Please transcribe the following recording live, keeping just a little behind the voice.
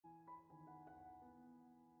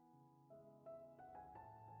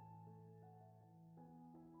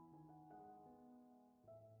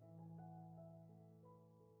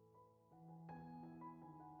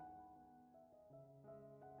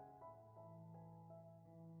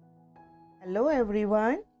Hello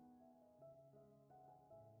everyone.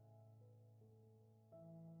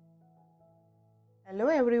 Hello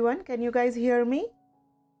everyone, can you guys hear me?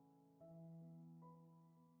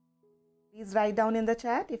 Please write down in the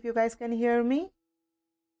chat if you guys can hear me.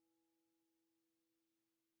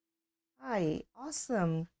 Hi,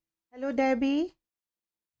 awesome. Hello Debbie.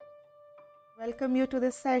 Welcome you to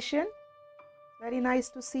this session. Very nice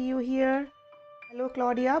to see you here. Hello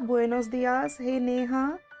Claudia, buenos dias. Hey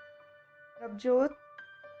Neha, Prabjot,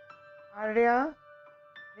 Arya,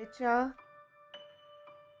 Richa.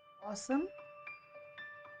 Awesome.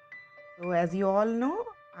 So as you all know,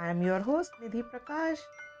 I am your host Nidhi Prakash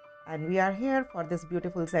and we are here for this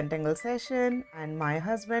beautiful Zentangle session, and my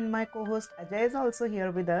husband, my co-host Ajay is also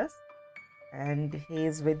here with us and he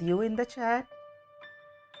is with you in the chat.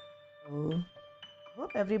 So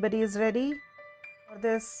hope everybody is ready for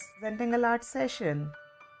this Zentangle Art session.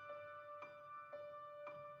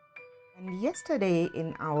 And yesterday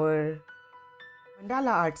in our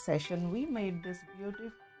Mandala art session, we made this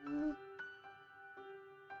beautiful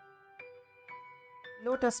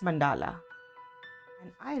lotus mandala.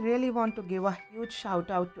 And I really want to give a huge shout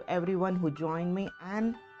out to everyone who joined me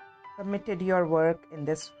and submitted your work in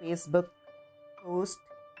this Facebook post.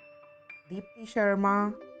 Deepti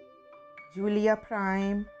Sharma, Julia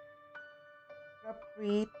Prime,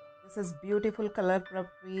 Prabpreet. This is beautiful color,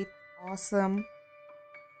 Prabpreet. Awesome.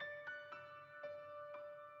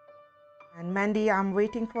 And Mandy, I'm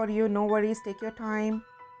waiting for you. No worries, take your time.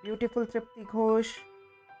 Beautiful Tripti Ghosh.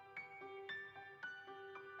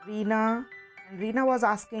 Reena. And Reena was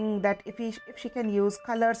asking that if she can use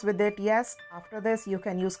colors with it. Yes, after this you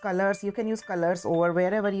can use colors. You can use colors over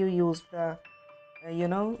wherever you used the,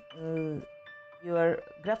 your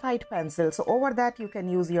graphite pencil. So over that you can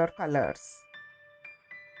use your colors.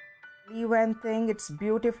 Lee Wen Thing, it's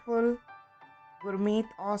beautiful. Gurmeet,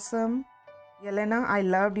 awesome. Yelena, I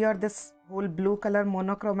loved your this whole blue color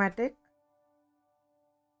monochromatic.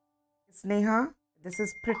 Sneha, this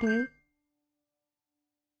is pretty.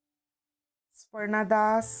 Sparna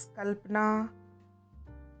Das, Kalpana,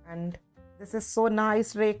 and this is so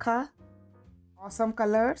nice, Rekha. Awesome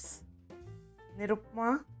colors.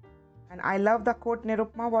 Nirupma, and I love the quote,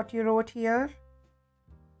 Nirupma, what you wrote here.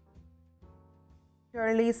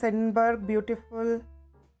 Shirley Sennenberg, beautiful.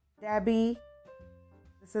 Debbie,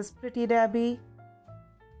 this is pretty Debbie.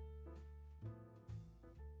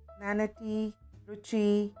 Nanati,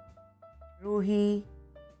 Ruchi, Ruhi.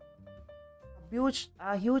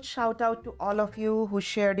 A huge shout out to all of you who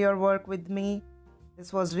shared your work with me.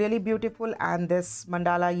 This was really beautiful, and this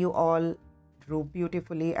mandala you all drew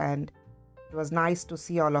beautifully, and it was nice to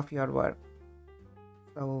see all of your work.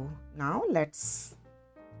 So now let's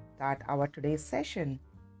start our today's session.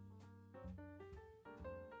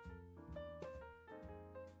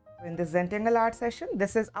 So in this Zentangle Art session,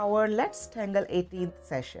 this is our Let's Tangle 18th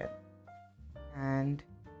session, and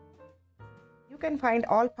you can find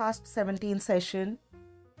all past 17 sessions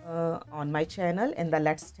on my channel in the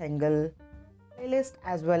Let's Tangle playlist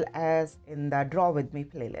as well as in the Draw With Me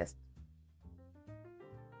playlist.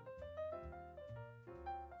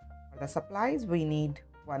 For the supplies, we need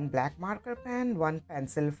one black marker pen, one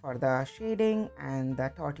pencil for the shading, and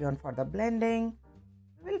the tortillon for the blending.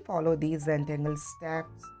 We will follow these Zentangle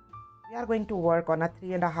steps. We are going to work on a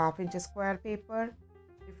 3.5 inch square paper.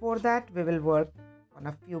 Before that, we will work on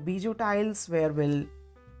a few bijou tiles where we'll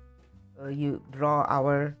you draw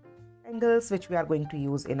our tangles which we are going to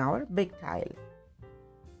use in our big tile.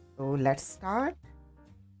 So let's start.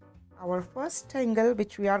 Our first tangle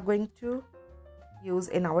which we are going to use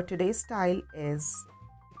in our today's tile is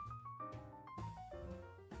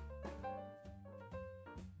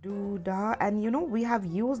Doodah, and we have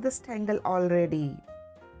used this tangle already.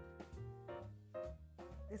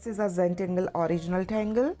 This is a Zentangle original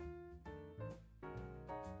tangle.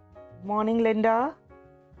 Morning Linda.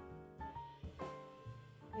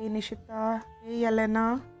 Hey Nishita. Hey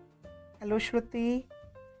Yelena. Hello Shruti.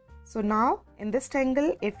 So now in this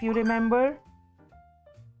tangle, if you remember,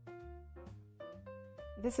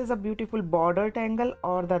 this is a beautiful border tangle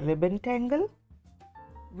or the ribbon tangle.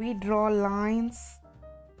 We draw lines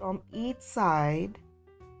from each side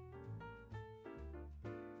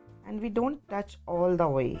and we don't touch all the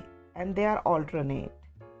way, and they are alternate.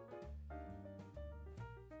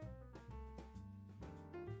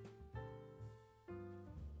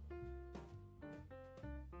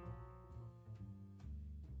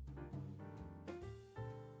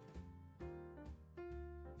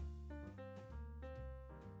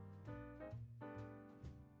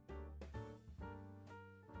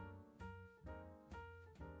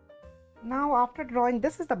 Now after drawing,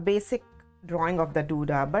 this is the basic drawing of the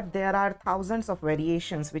Doodah, but there are thousands of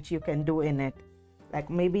variations which you can do in it. Like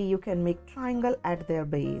maybe you can make triangle at their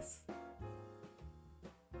base.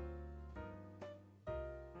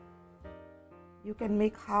 You can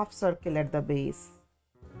make half circle at the base,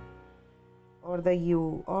 or the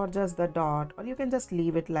U, or just the dot, or you can just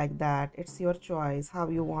leave it like that. It's your choice how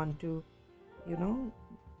you want to, you know,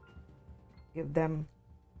 give them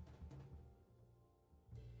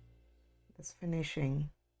this finishing.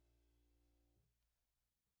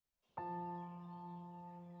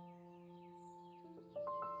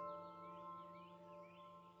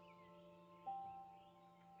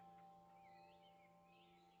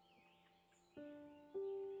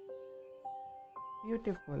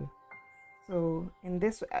 Beautiful. So in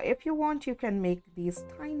this, if you want, you can make these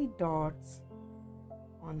tiny dots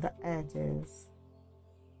on the edges.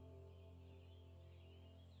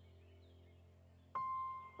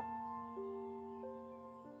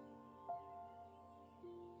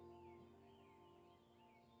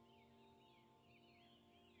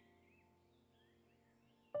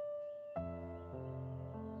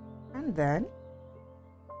 And then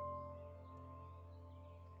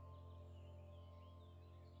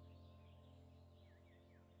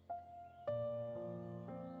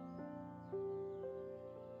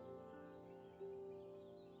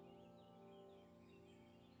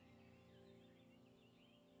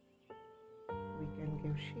we can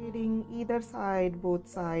give shading either side, both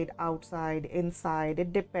side, outside, inside.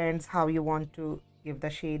 It depends how you want to give the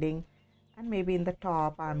shading. And maybe in the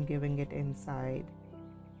top I'm giving it inside.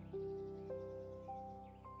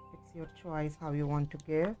 It's your choice how you want to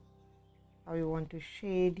give, how you want to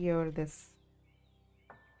shade your this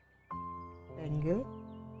tangle.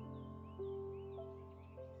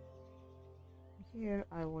 Here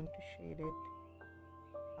I want to shade it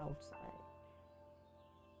outside.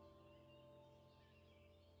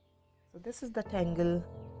 So this is the tangle.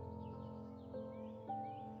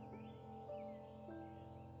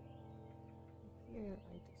 Here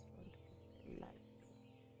I just want to put very light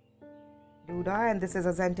Doodah, and this is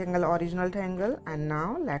a Zentangle original tangle. And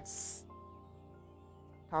now let's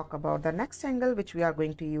talk about the next tangle which we are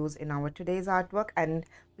going to use in our today's artwork. And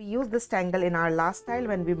we used this tangle in our last tile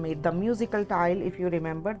when we made the musical tile, if you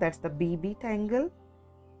remember. That's the BB tangle,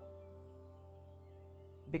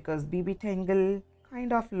 because BB tangle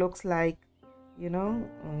kind of looks like, you know,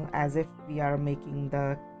 as if we are making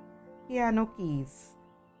the piano keys.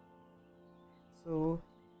 So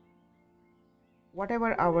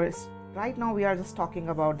whatever ours, right now we are just talking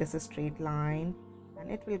about this straight line, and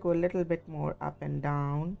it will go a little bit more up and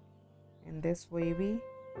down in this wavy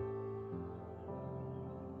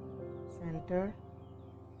center.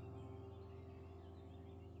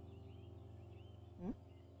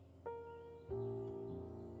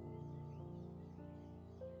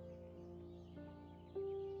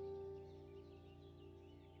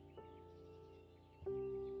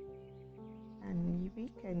 And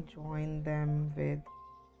we can join them with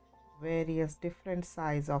various different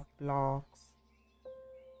size of blocks,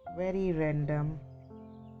 very random,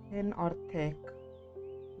 thin or thick,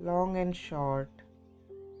 long and short.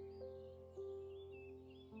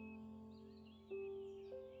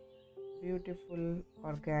 Beautiful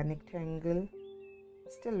organic tangle,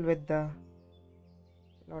 still with the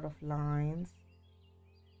lot of lines.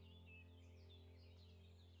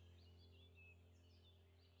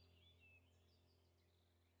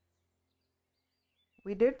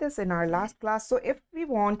 We did this in our last class, so if we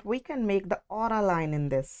want, we can make the aura line in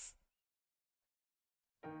this.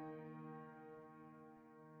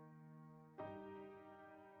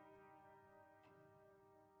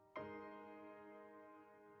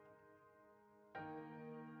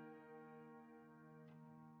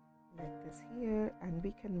 Like this here, and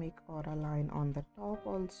we can make aura line on the top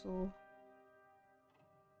also.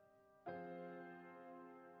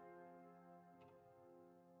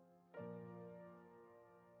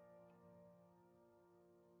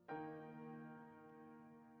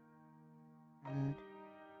 And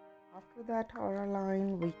after that aura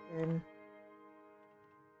line, we can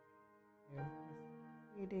do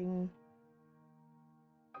shading.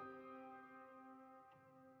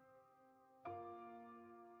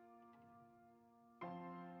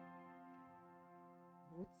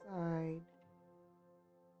 Both side.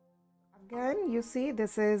 Again, you see,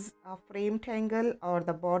 this is a frame tangle or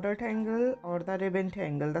the border tangle or the ribbon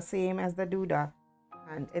tangle, the same as the Doodah.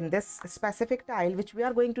 And in this specific tile which we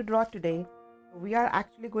are going to draw today, we are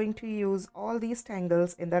actually going to use all these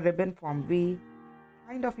tangles in the ribbon form. We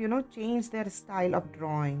kind of, you know, change their style of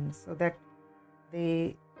drawing so that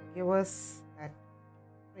they give us that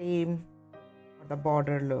frame or the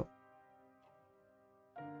border look.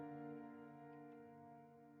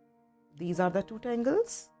 these are the two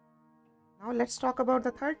tangles. Now let's talk about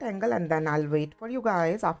the third tangle, and then I'll wait for you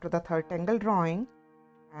guys after the third tangle drawing.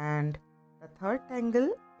 And the third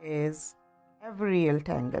tangle is aerial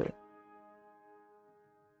tangle.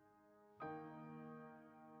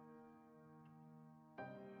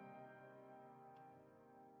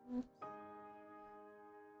 Oops.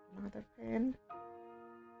 Another pen.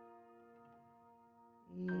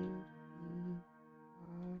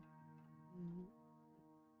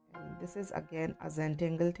 And this is again a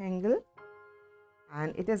Zentangle tangle,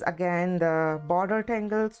 and it is again the border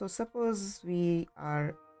tangle. So suppose we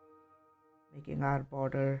are making our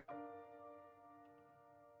border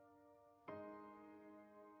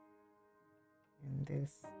in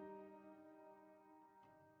this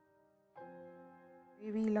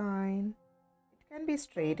wavy line. It can be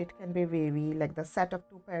straight, it can be wavy, like the set of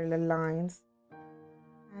two parallel lines.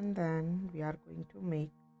 And then we are going to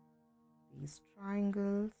make these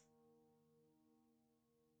triangles.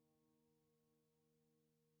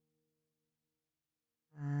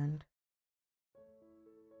 And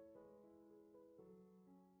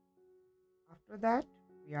after that,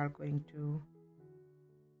 we are going to do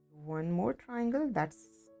one more triangle that's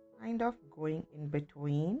kind of going in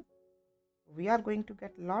between. We are going to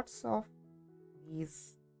get lots of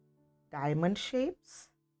these diamond shapes,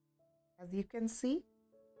 as you can see.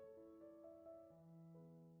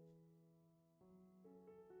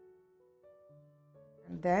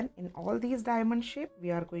 And then in all these diamond shape,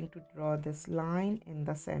 we are going to draw this line in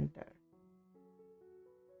the center.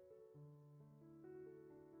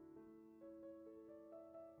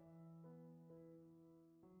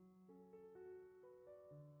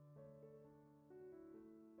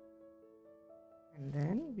 And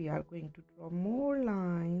then we are going to draw more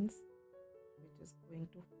lines, which is going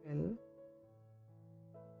to fill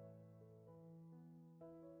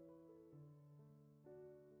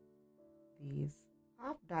these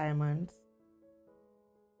half diamonds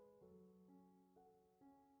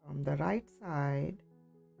from the right side.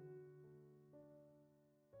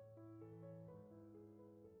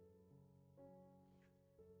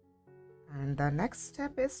 And the next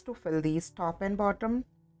step is to fill these top and bottom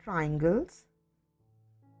triangles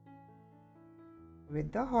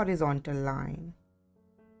with the horizontal line.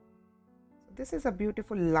 So this is a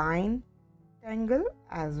beautiful line tangle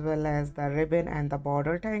as well as the ribbon and the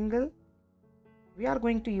border tangle. We are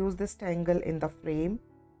going to use this tangle in the frame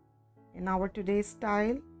in our today's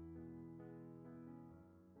style.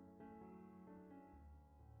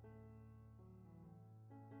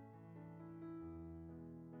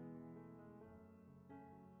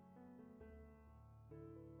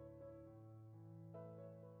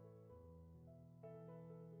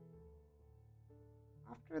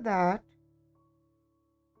 After that,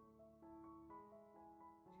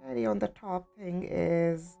 cherry on the top thing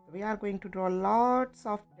is we are going to draw lots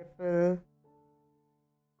of tipple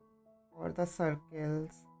for the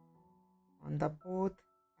circles on the both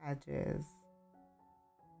edges,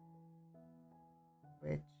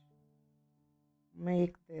 which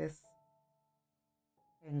make this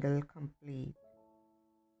tangle complete.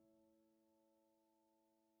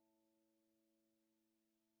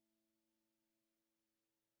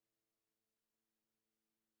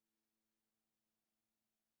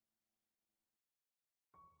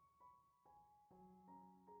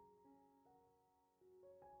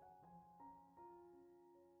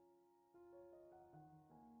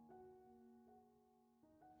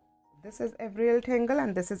 This is aerial tangle,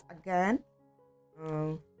 and this is again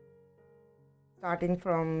starting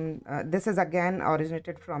from this is again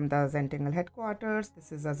originated from the Zentangle headquarters.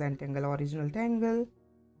 This is a Zentangle original tangle,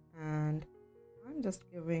 and I'm just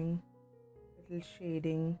giving little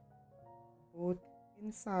shading both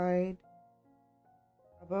inside,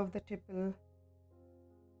 above the tipple,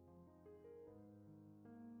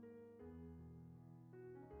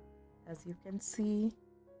 as you can see.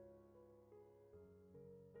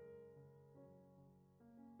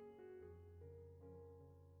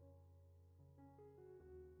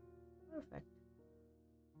 Perfect.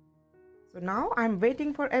 So now I'm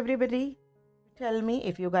waiting for everybody to tell me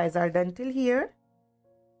if you guys are done till here.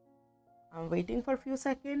 I'm waiting for a few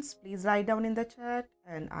seconds. Please write down in the chat,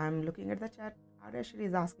 and I'm looking at the chat. Arashri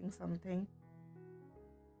is asking something.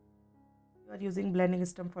 You are using blending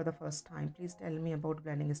stump for the first time. Please tell me about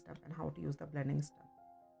blending stump and how to use the blending stump.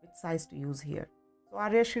 Which size to use here? So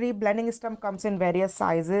Arashri, blending stump comes in various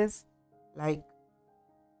sizes. Like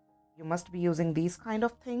you must be using these kind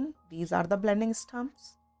of thing. These are the blending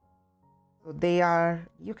stumps. So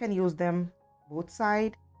you can use them both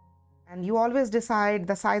side, and you always decide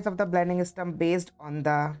the size of the blending stump based on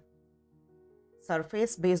the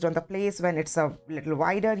surface based on the place. When it's a little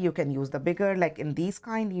wider, you can use the bigger. Like in these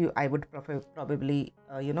kind, I would probably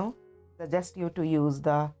suggest you to use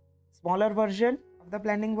the smaller version of the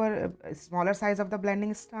blending, smaller size of the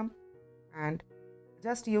blending stump, and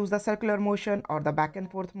just use the circular motion or the back and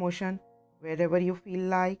forth motion wherever you feel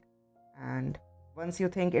like. And once you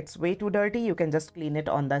think it's way too dirty, you can just clean it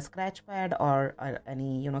on the scratch pad or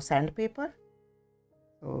any sandpaper.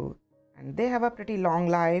 So, and they have a pretty long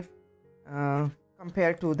life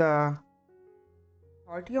compared to the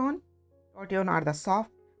tortillon. Tortillon are the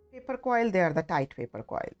soft paper coil, they are the tight paper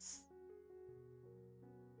coils.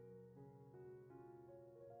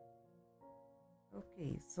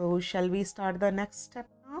 Okay, so shall we start the next step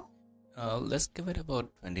now? Let's give it about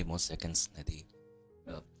 20 more seconds, Nidhi.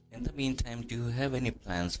 In the meantime, do you have any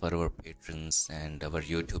plans for our patrons and our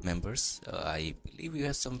YouTube members? I believe you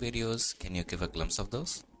have some videos. Can you give a glimpse of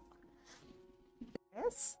those?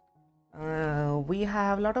 Yes, we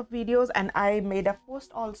have a lot of videos, and I made a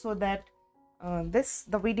post also that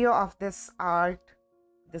the video of this art,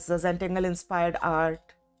 this is a Zentangle inspired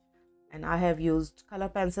art, and I have used color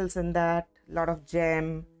pencils in that, a lot of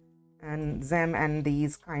gem and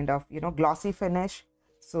these kind of glossy finish.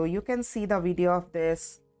 So you can see the video of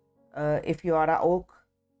this if you are a oak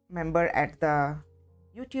member at the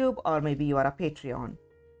YouTube, or maybe you are a Patreon.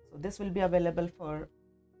 So this will be available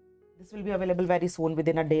very soon,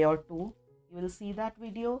 within a day or two. You will see that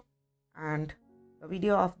video, and the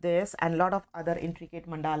video of this and a lot of other intricate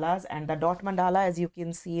mandalas, and the dot mandala, as you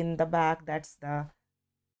can see in the back, that's the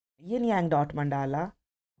yin yang dot mandala.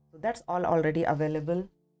 So that's all already available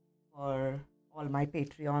for all my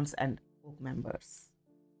Patreons and oak members.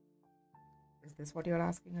 Is this what you're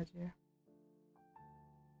asking, Ajay?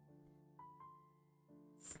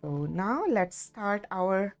 So now let's start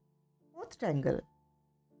our fourth tangle.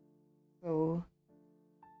 So,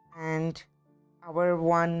 and our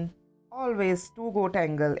one always to go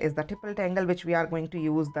tangle is the Tipple tangle, which we are going to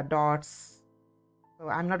use the dots. So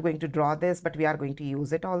I'm not going to draw this, but we are going to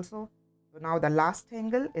use it also. So now the last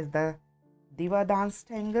tangle is the Diva Dance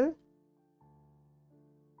tangle.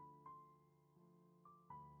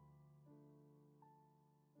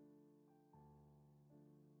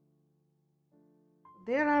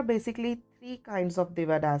 There are basically three kinds of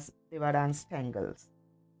Diva Dance tangles: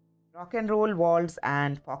 rock and roll, waltz,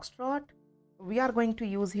 and foxtrot. We are going to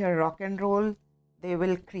use here rock and roll. They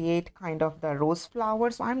will create kind of the rose flower.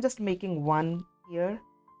 So I'm just making one here,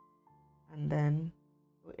 and then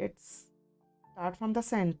it's start from the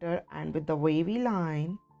center, and with the wavy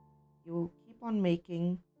line you keep on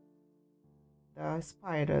making the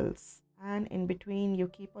spirals, and in between you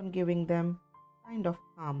keep on giving them kind of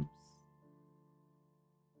humps.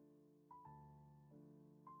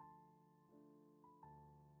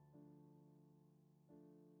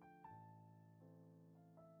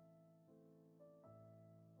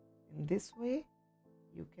 In this way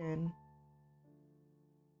you can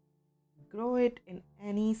grow it in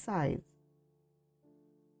any size.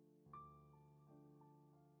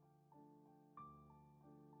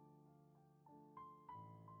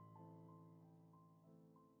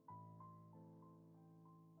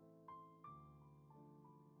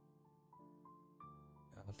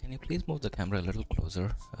 Can you please move the camera a little closer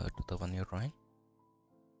to the one you're drawing?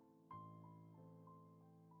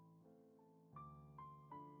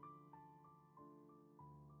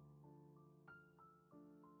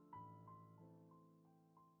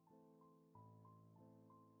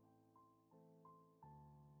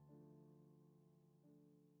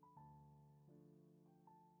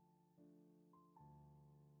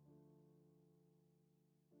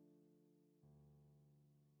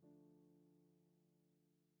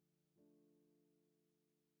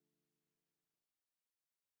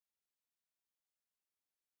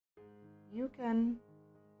 You can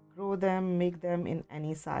grow them, make them in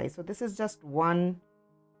any size. So this is just one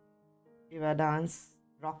Diva Dance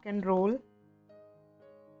rock and roll.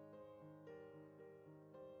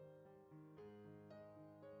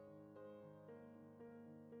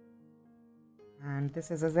 And this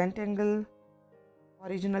is a Zentangle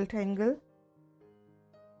original tangle.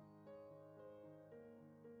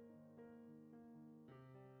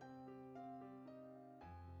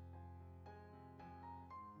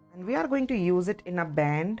 And we are going to use it in a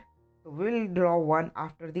band. So we'll draw one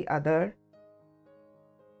after the other.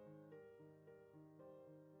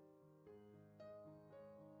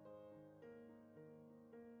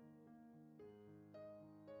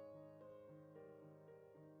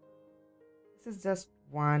 This is just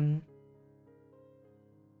one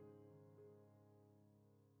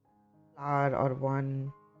flower or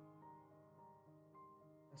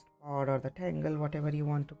just cord or the tangle, whatever you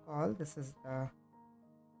want to call. This is the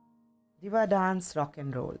Diva Dance rock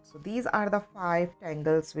and roll. So these are the 5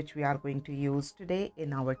 tangles which we are going to use today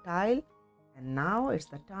in our tile. And now it's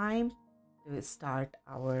the time to start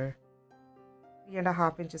our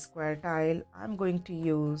 3.5 inch square tile. I'm going to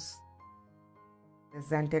use this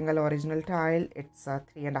Zentangle original tile. It's a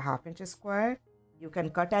 3.5 inch square. You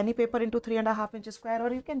can cut any paper into 3.5 inch square,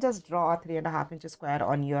 or you can just draw a 3.5 inch square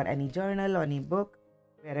on your any journal or any book,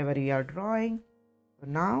 wherever you are drawing. So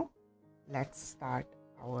now let's start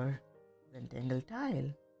our Zentangle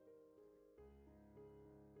tile.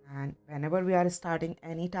 And whenever we are starting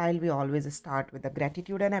any tile, we always start with the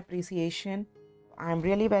gratitude and appreciation. I'm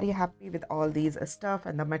really very happy with all these stuff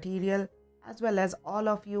and the material, as well as all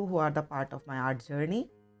of you who are the part of my art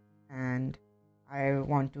journey. And I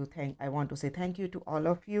want to say thank you to all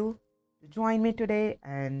of you to join me today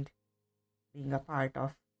and being a part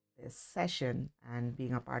of this session and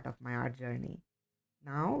being a part of my art journey.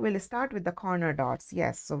 Now we'll start with the corner dots.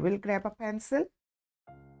 Yes, so we'll grab a pencil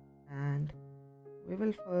and we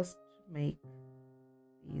will first make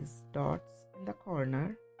these dots in the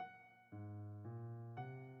corner.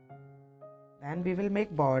 Then we will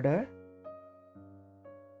make border.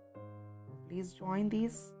 Please join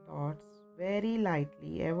these dots very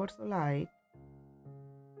lightly, ever so light.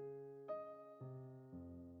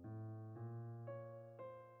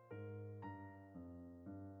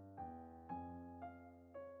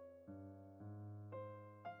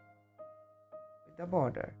 With the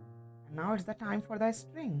border. And now it's the time for the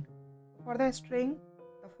string. For the string,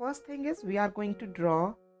 the first thing is we are going to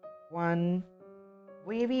draw one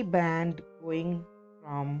wavy band going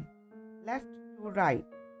from left to right.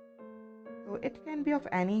 So it can be of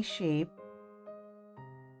any shape,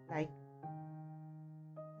 like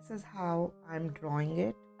this is how I'm drawing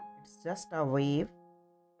it. It's just a wave,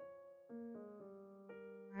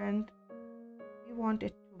 and we want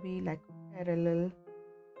it to be like parallel.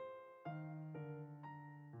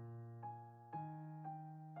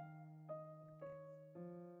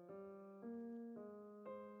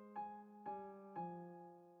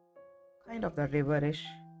 Kind of the riverish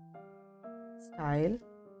style.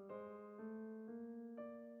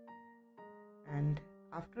 And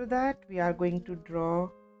after that we are going to draw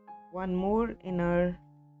one more inner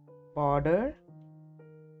border.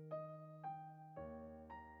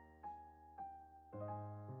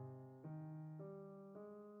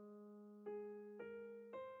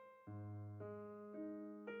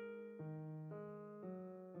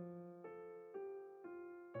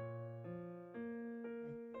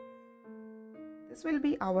 This will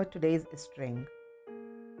be our today's string,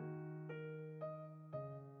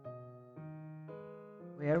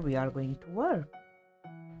 where we are going to work.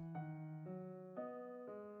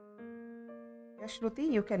 Yes,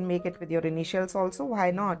 Shruti, you can make it with your initials also.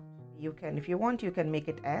 Why not? You can, if you want, you can make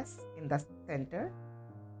it S in the center.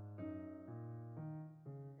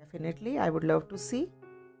 Definitely, I would love to see.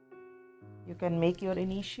 You can make your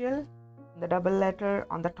initial, the double letter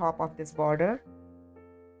on the top of this border,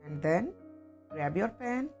 and then grab your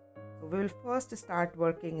pen. So we will first start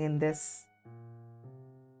working in this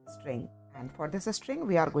string, and for this string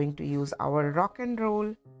we are going to use our rock and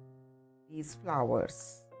roll, these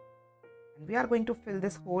flowers, and we are going to fill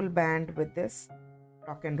this whole band with this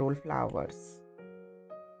rock and roll flowers.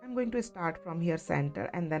 I'm going to start from here center,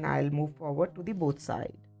 and then I'll move forward to the both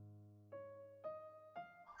side.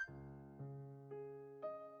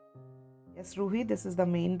 Yes, Ruhi, this is the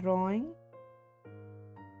main drawing.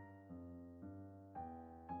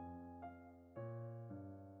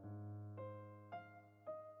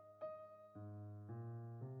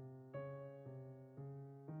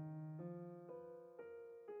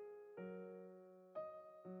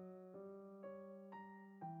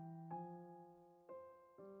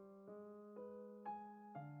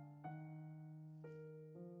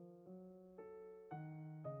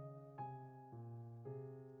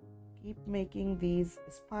 Keep making these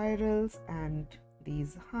spirals and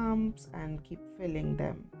these humps and keep filling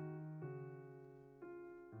them.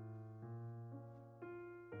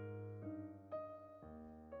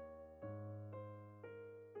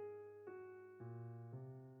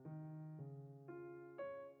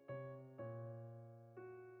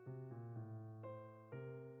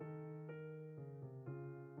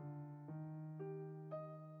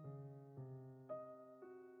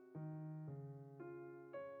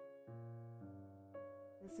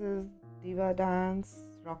 This is Diva Dance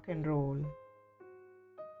rock and roll.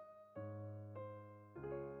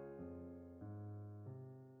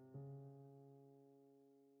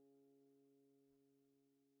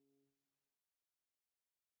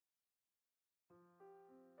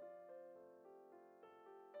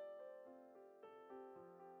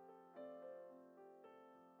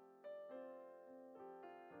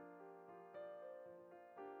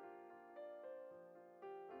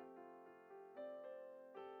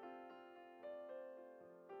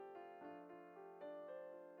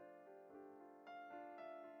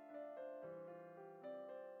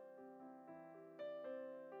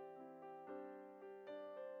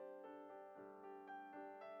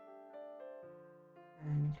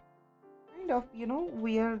 And kind of,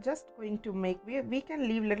 we are just going to make, we can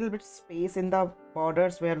leave little bit space in the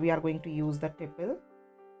borders where we are going to use the tipple,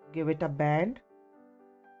 give it a band.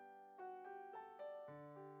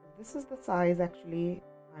 This is the size actually.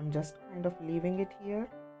 I'm just kind of leaving it here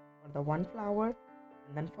for the one flower,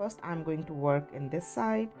 and then first I'm going to work in this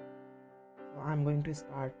side. So I'm going to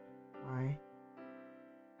start my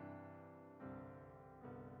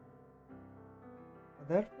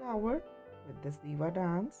other flower with this Diva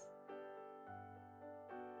Dance.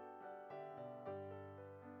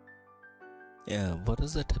 Yeah, what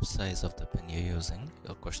is the tip size of the pen you're using?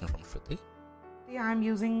 A question from Shruti. I'm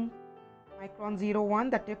using Micron 01.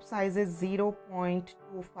 The tip size is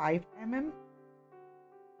 0.25 mm.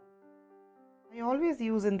 I always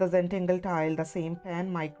use in the Zentangle tile the same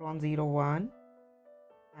pen, Micron 01.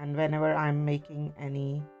 And whenever I'm making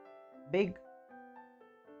any big,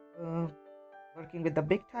 working with the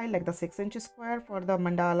big tile like the 6-inch square for the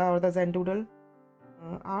mandala or the Zentangle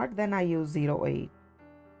art, then I use 08.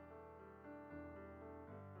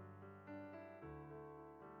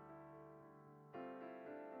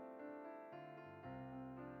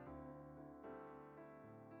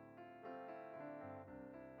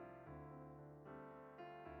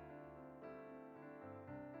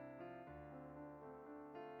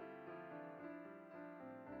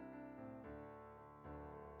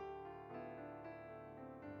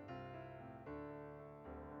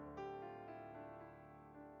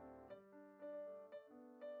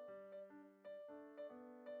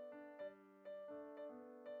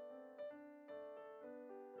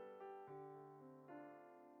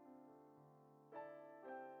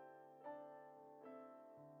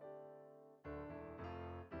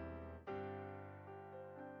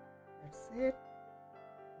 That's it.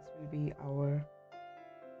 This will be our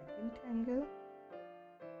second tangle.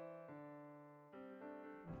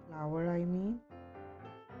 Flower, I mean.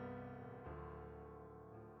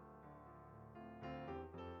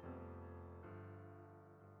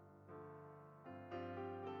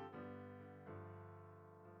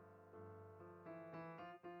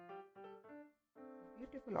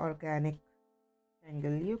 Beautiful organic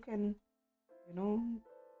tangle. You can,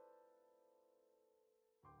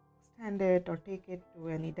 extend it or take it to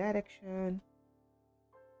any direction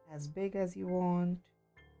as big as you want.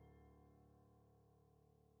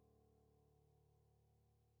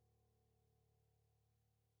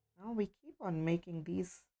 Now we keep on making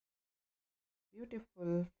these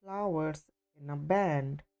beautiful flowers in a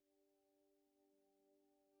band.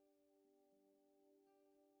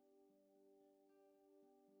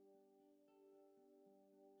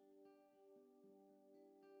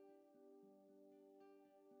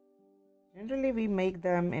 Generally we make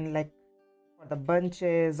them in like for the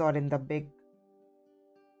bunches or in the big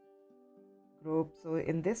group. So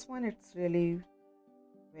in this one it's really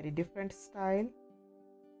very different style.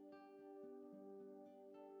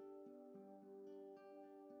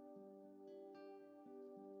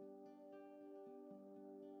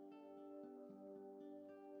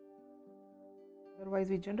 Otherwise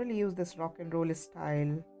we generally use this rock and roll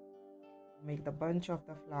style to make the bunch of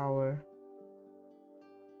the flower.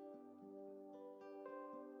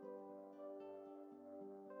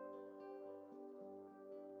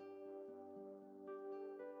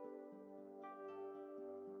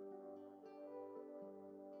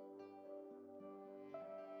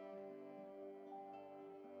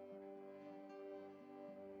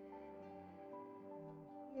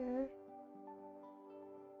 Here.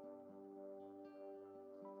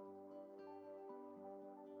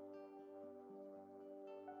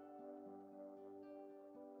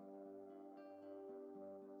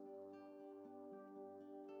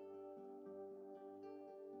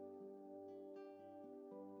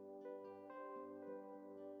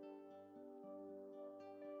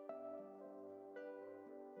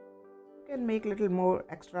 You can make little more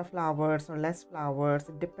extra flowers or less flowers.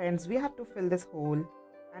 It depends. We have to fill this hole,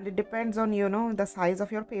 and it depends on the size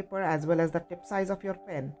of your paper as well as the tip size of your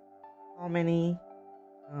pen, how many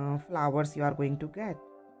flowers you are going to get.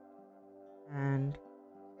 And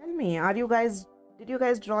tell me, did you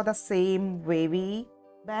guys draw the same wavy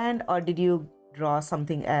band or did you draw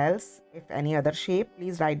something else? If any other shape,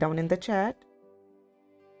 please write down in the chat.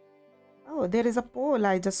 Oh, there is a poll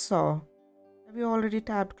I just saw. Have you already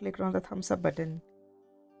clicked on the thumbs up button?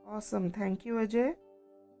 Awesome. Thank you, Ajay.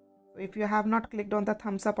 So if you have not clicked on the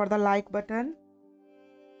thumbs up or the like button,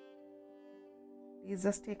 please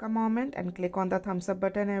just take a moment and click on the thumbs up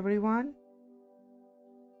button, everyone.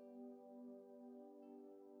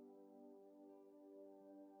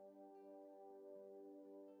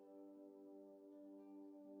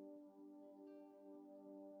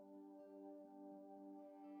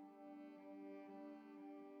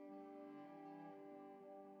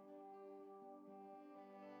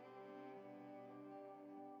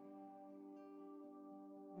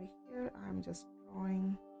 Over here I'm just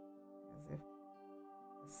drawing as if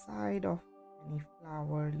the side of any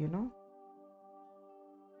flower, you know.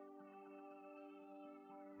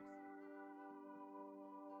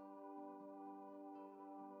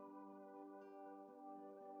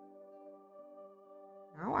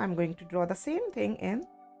 Now I'm going to draw the same thing in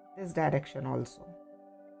this direction also.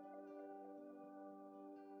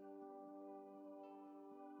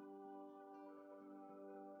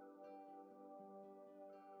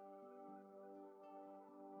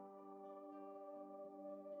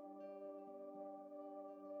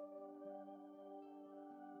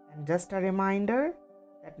 And just a reminder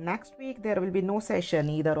that next week there will be no session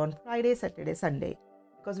either on Friday, Saturday, Sunday,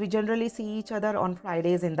 because we generally see each other on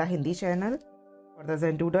Fridays in the Hindi channel for the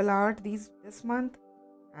Zentangle Art this month,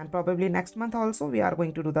 and probably next month also we are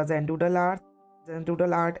going to do the Zentangle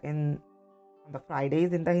Art on the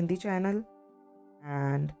Fridays in the Hindi channel,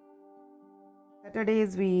 and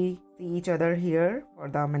Saturdays we see each other here for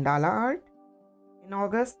the Mandala art. In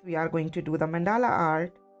August we are going to do the Mandala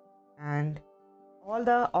art, and all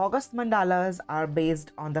the August mandalas are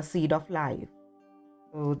based on the seed of life.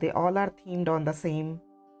 So they all are themed on the same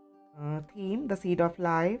theme, the seed of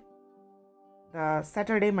life, the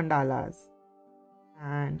Saturday mandalas.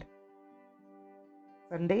 And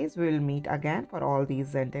Sundays we will meet again for all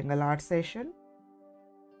these Zentangle art session.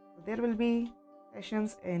 So there will be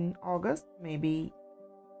sessions in August. Maybe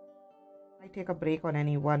I take a break on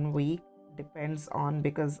any 1 week, depends on,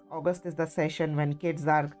 because August is the session when kids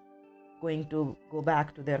are going to go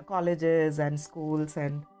back to their colleges and schools,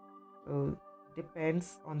 and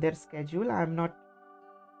depends on their schedule. I'm not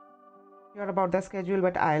sure about the schedule,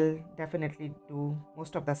 but I'll definitely do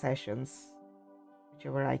most of the sessions,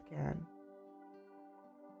 whichever I can.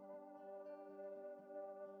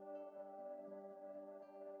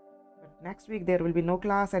 But next week there will be no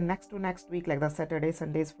class, and next to next week, like the Saturdays,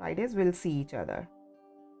 Sundays, Fridays, we'll see each other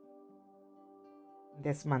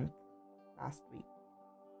this month, last week.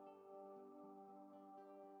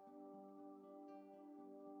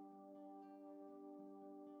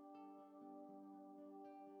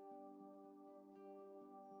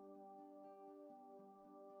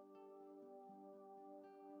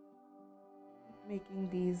 Making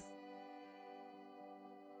these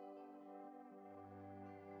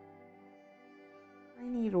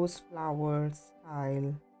tiny rose flowers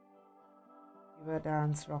style Diva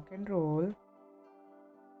Dance rock and roll.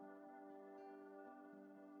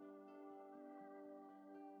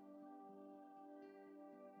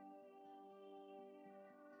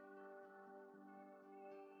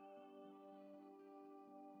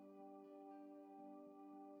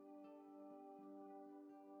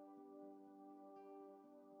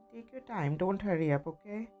 Take your time, don't hurry up,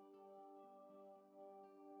 okay?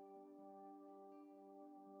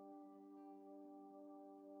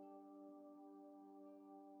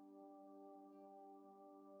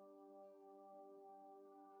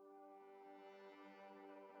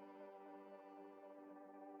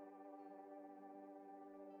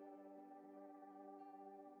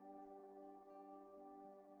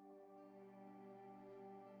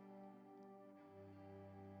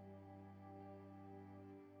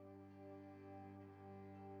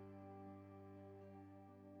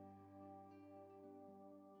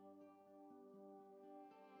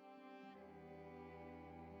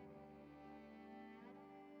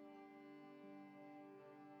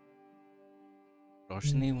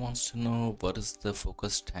 Roshni wants to know what is the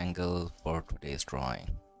focused angle for today's drawing.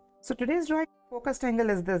 So today's drawing focused angle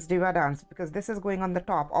is this Diva Dance, because this is going on the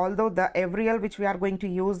top. Although the Aerial which we are going to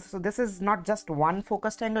use, so this is not just one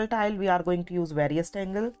focused angle tile, we are going to use various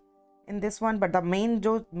tangle in this one, but the main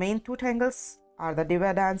two tangles are the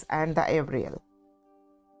Diva Dance and the Aerial.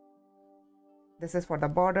 This is for the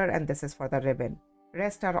border and this is for the ribbon.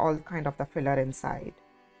 Rest are all kind of the filler inside.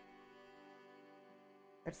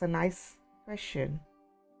 That's a nice question.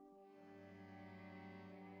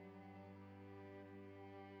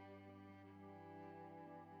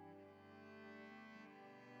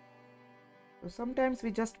 So sometimes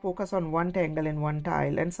we just focus on one tangle in one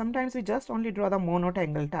tile, and sometimes we just only draw the mono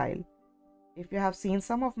tangle tile. If you have seen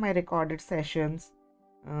some of my recorded sessions,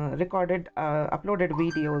 uploaded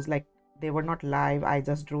videos, like they were not live, I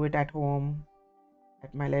just drew it at home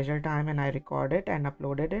at my leisure time and I recorded and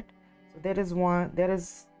uploaded it. So there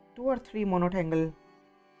is 2 or 3 monotangle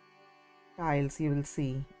tiles you will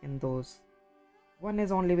see in those. One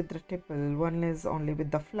is only with the tipple, one is only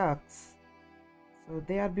with the flux. So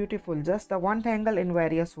they are beautiful, just the one tangle in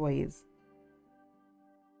various ways.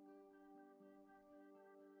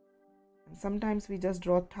 And sometimes we just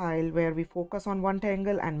draw tile where we focus on one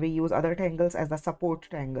tangle and we use other tangles as the support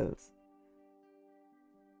tangles.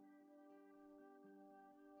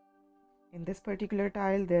 In this particular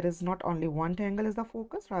tile, there is not only one tangle is the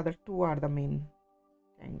focus, rather two are the main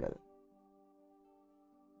tangle.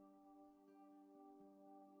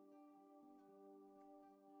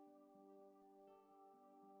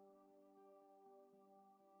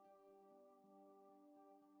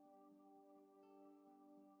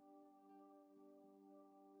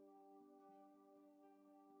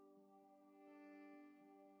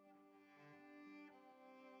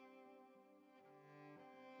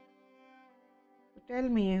 Tell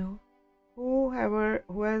me, who's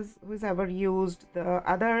ever used the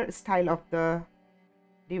other style of the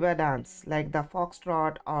Diva dance, like the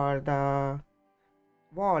foxtrot or the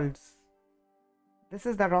waltz. This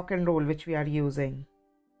is the rock and roll which we are using.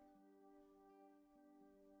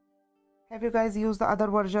 Have you guys used the other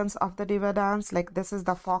versions of the Diva dance? Like this is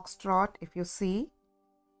the foxtrot, if you see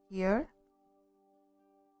here,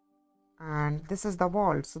 and this is the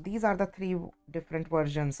waltz. So these are the three different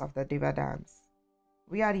versions of the Diva dance.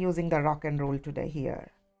 We are using the rock and roll today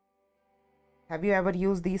here. Have you ever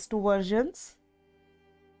used these two versions?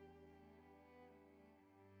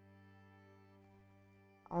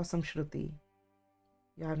 Awesome, Shruti.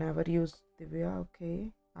 You have never used Divya,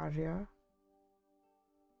 okay. Arya.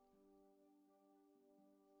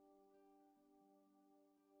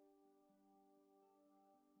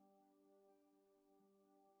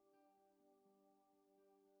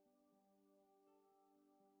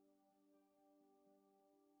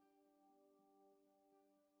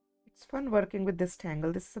 It's fun working with this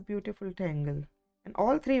tangle. This is a beautiful tangle. And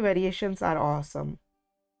all three variations are awesome.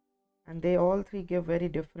 And they all three give very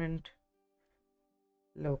different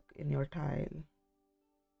look in your tile.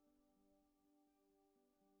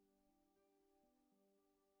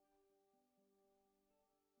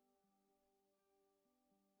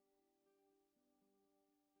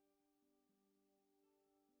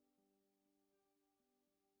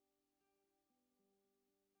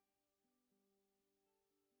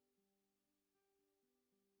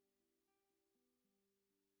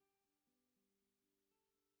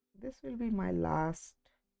 This will be my last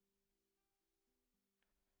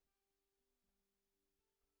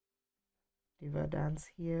Diva dance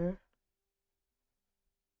here.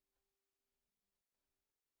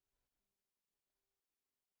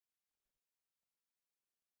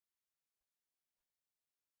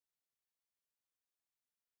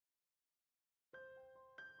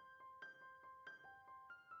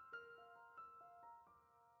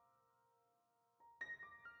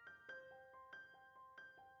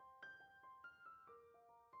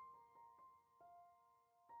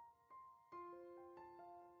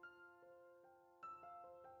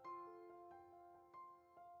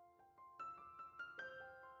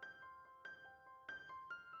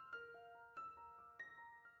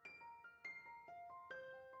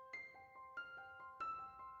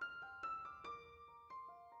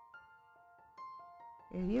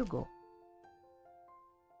 Here you go.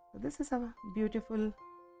 So this is a beautiful,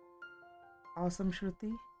 awesome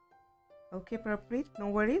Shruti. Okay, Prapreet, no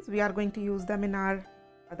worries. We are going to use them in our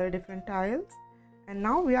other different tiles. And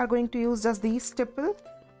now we are going to use just these stipple,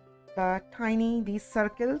 the tiny, these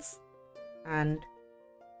circles. And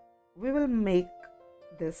we will make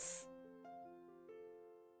this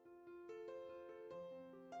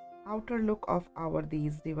outer look of our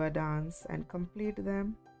these Diva dance and complete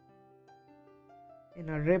them in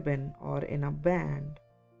a ribbon or in a band,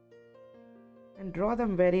 and draw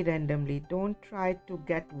them very randomly. Don't try to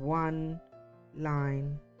get one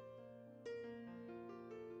line.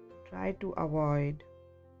 Try to avoid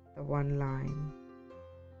the one line,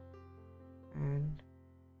 and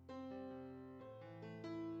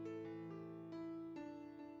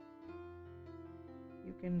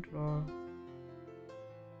you can draw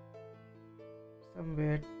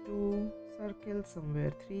somewhere 2 circles,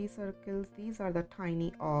 somewhere 3 circles. These are the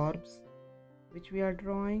tiny orbs which we are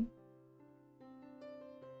drawing.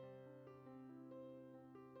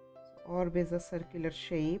 So orb is a circular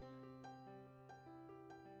shape,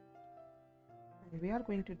 and we are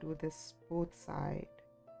going to do this both sides.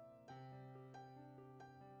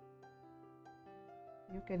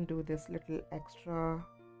 You can do this little extra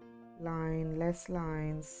line, less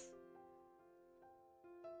lines.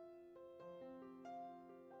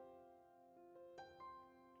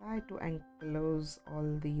 Try to enclose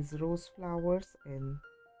all these rose flowers in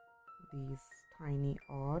these tiny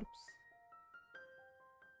orbs.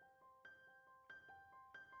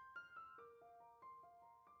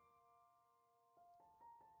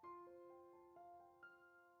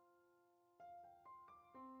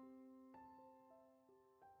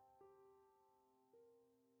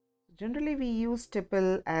 Generally we use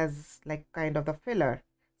Tipple as like kind of the filler.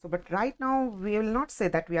 So, but right now we will not say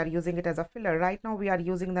that we are using it as a filler. Right now we are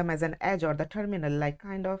using them as an edge or the terminal, like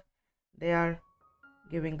kind of they are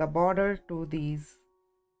giving the border to these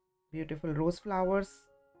beautiful rose flowers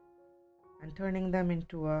and turning them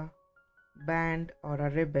into a band or a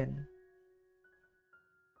ribbon.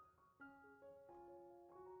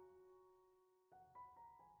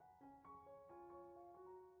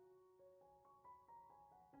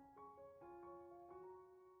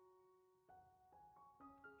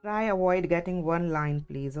 Try avoid getting one line,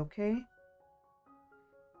 please, okay?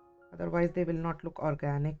 Otherwise they will not look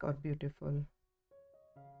organic or beautiful.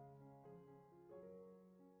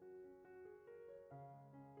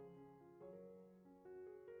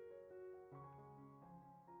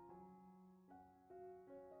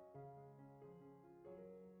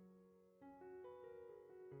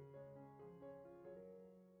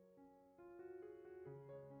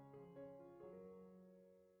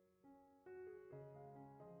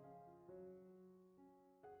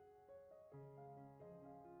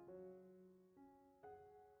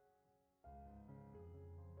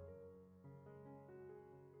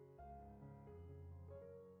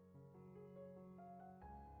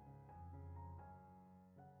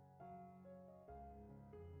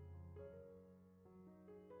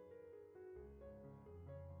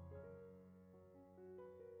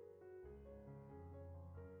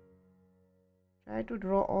 Try to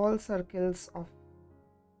draw all circles of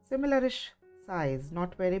similarish size,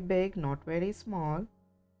 not very big, not very small.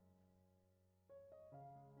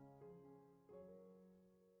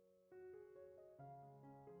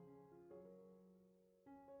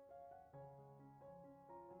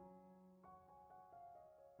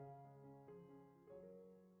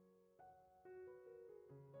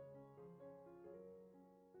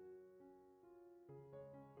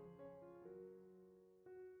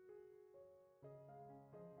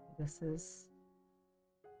 This is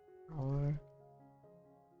our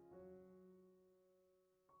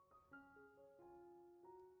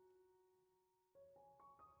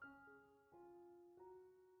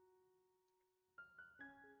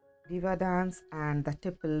Diva Dance and the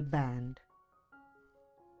Tipple band.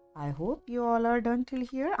 I hope you all are done till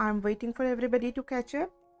here. I'm waiting for everybody to catch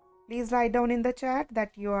up. Please write down in the chat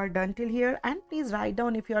that you are done till here, and please write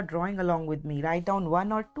down if you are drawing along with me. Write down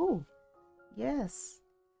 1 or 2. Yes.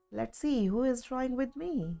 Let's see who is drawing with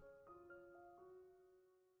me.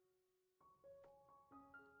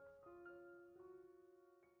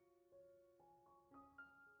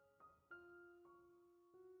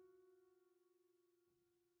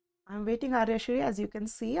 I'm waiting, Aryashri. As you can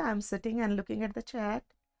see, I'm sitting and looking at the chat.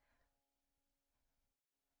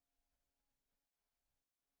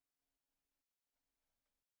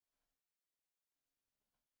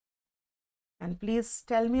 And please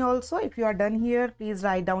tell me also if you are done here. Please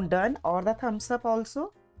write down done or the thumbs up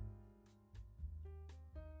also.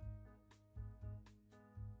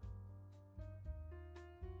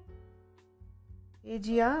 Hey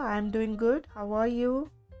Jia, I'm doing good. How are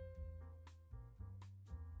you?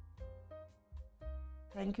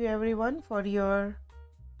 Thank you everyone for your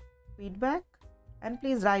feedback. And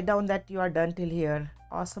please write down that you are done till here.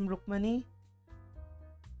 Awesome, Rukmani.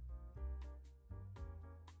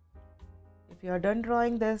 If you are done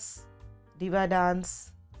drawing this Diva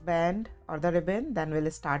Dance band or the ribbon, then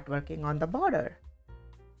we'll start working on the border.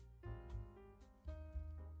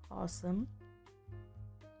 Awesome.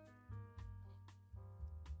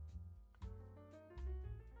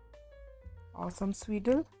 Awesome,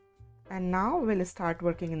 Sweedle. And now we'll start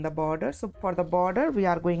working in the border. So for the border, we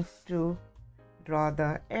are going to draw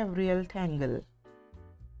the aerial tangle.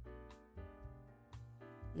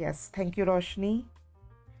 Yes, thank you, Roshni.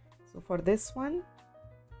 So for this one,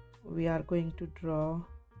 we are going to draw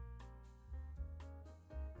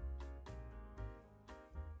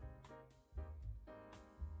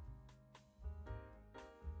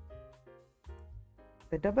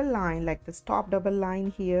the double line, like this top double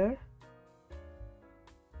line here.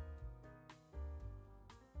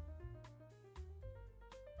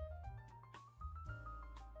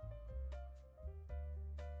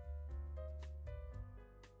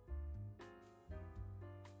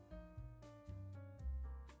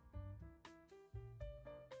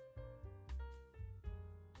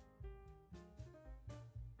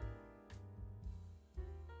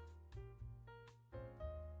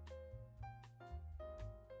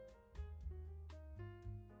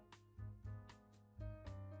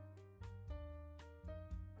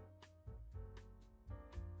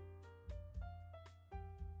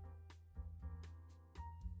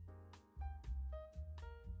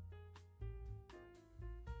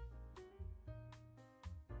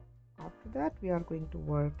 After that, we are going to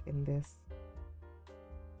work in this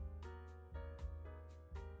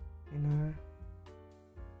inner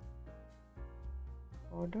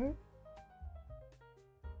border,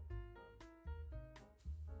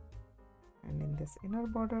 and in this inner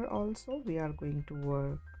border also we are going to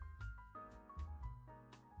work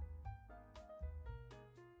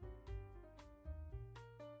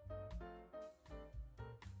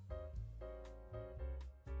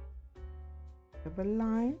double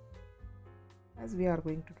line, as we are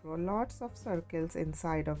going to draw lots of circles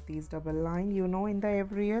inside of these double line, you know, in the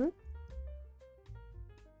aerial.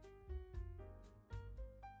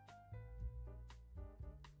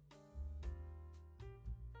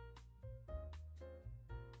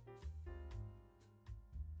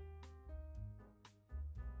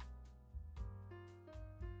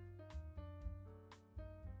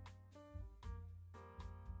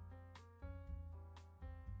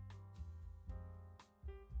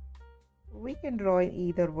 We can draw in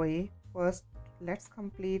either way. First, let's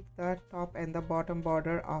complete the top and the bottom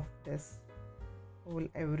border of this whole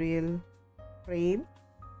aerial frame.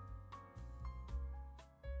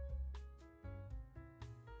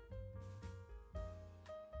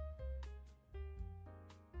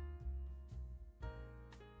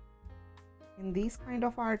 In these kind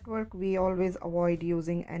of artwork, we always avoid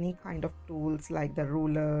using any kind of tools like the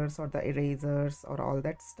rulers or the erasers or all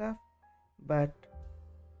that stuff, but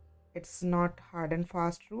it's not hard and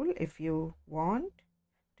fast rule. If you want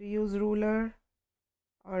to use ruler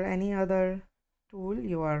or any other tool,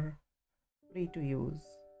 you are free to use.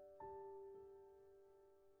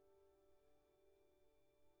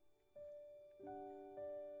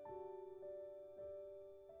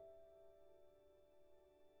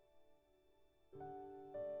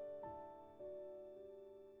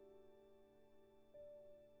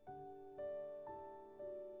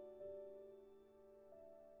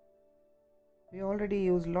 We already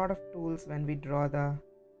use a lot of tools when we draw the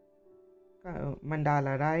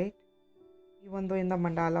mandala, right? Even though in the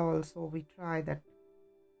mandala also we try that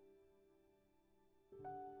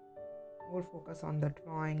more focus on the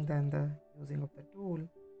drawing than the using of the tool.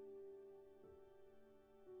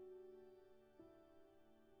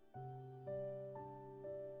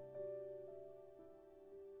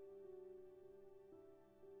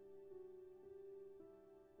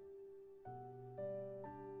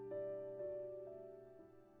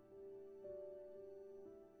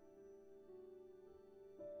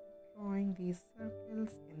 Drawing these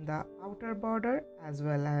circles in the outer border as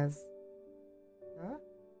well as the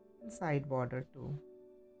inside border too.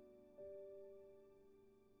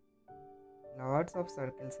 Lots of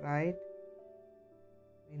circles, right?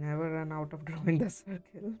 We never run out of drawing the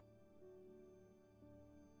circle.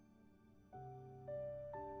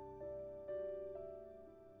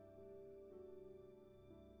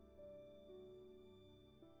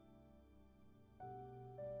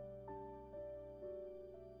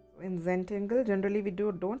 In Zentangle, generally we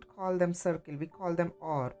don't call them circle, we call them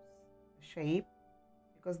orbs, shape,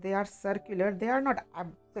 because they are circular. They are not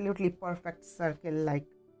absolutely perfect circle like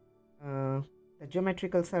the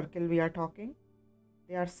geometrical circle we are talking.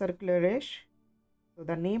 They are circularish. So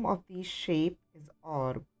the name of this shape is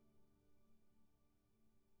orb.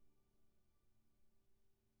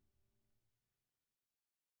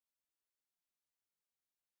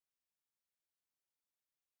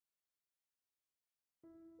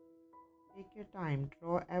 Take your time,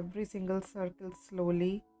 draw every single circle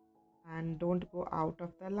slowly and don't go out of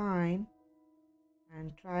the line,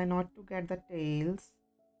 and try not to get the tails.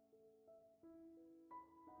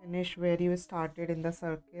 Finish where you started in the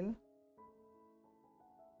circle.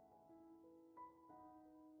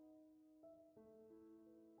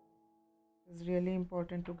 It's really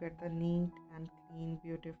important to get the neat and clean,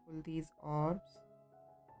 beautiful these orbs.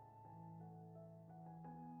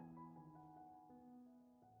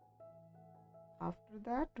 After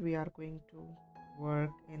that, we are going to work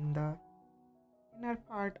in the inner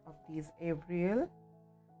part of these aerial,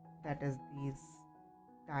 that is these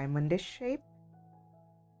diamondish shape.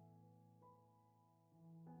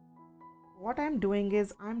 What I'm doing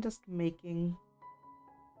is I'm just making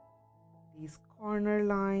these corner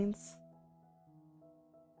lines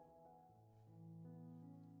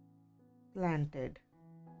slanted,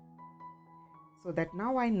 so that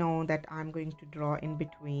now I know that I'm going to draw in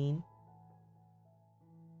between.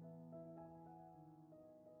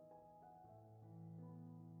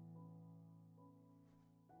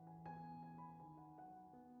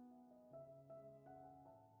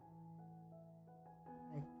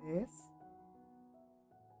 Like this.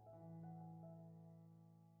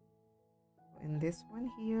 In this one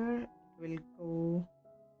here, it will go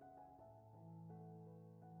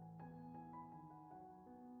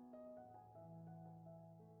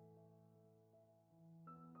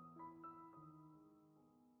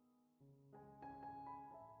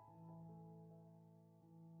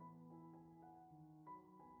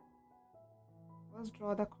First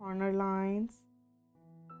draw the corner lines.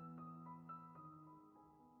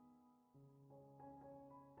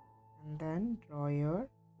 And then draw your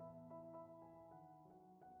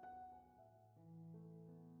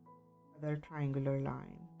other triangular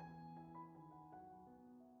line.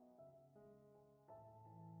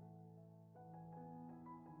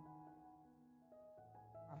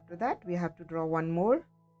 After that, we have to draw one more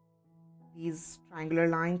these triangular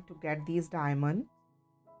line to get these diamonds.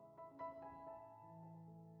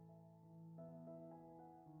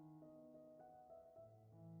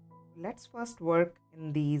 Let's first work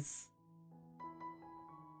in these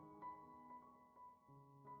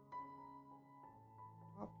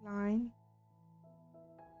top line.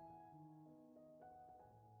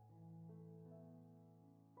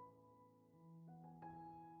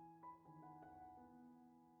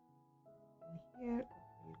 And here it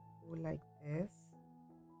will go like this.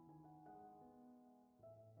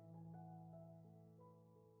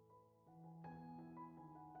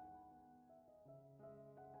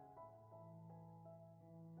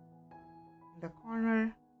 In the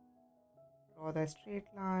corner, draw the straight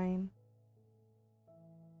line.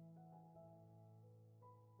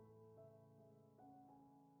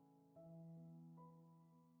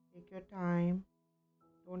 Take your time.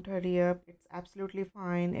 Don't hurry up. It's absolutely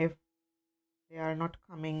fine if they are not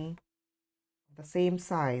coming the same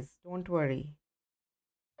size. Don't worry.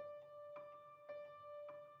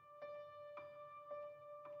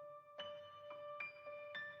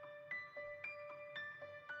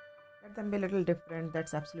 Let them be a little different.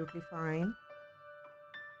 That's absolutely fine.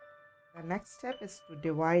 The next step is to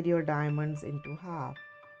divide your diamonds into half.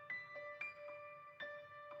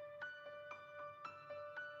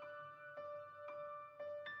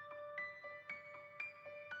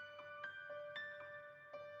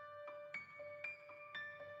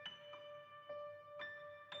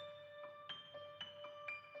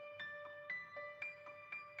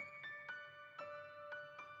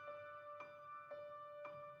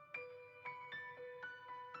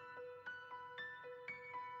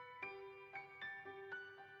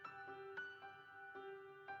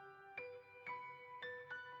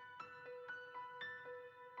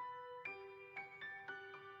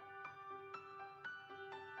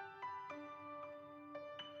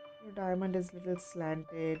 Your diamond is little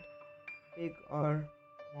slanted, big or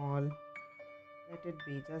small. Let it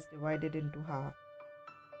be, just divide it into half.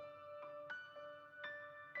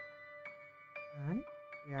 And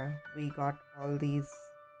yeah, we got all these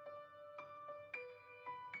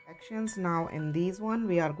sections. Now in these one,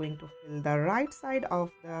 we are going to fill the right side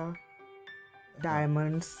of the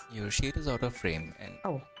diamonds. Your sheet is out of frame,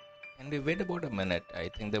 and can we wait about a minute? I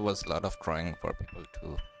think there was a lot of drawing for people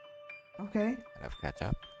to kind of catch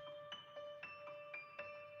up.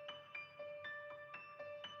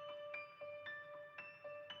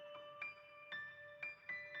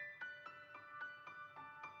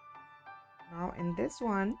 Now in this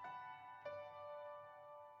one,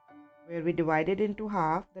 where we divided into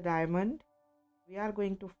half the diamond, we are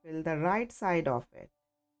going to fill the right side of it.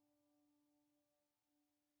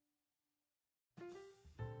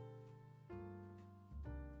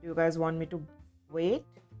 Do you guys want me to wait?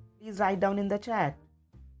 Please write down in the chat.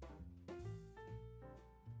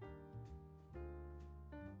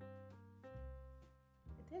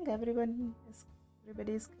 I think everybody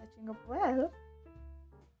is catching up well.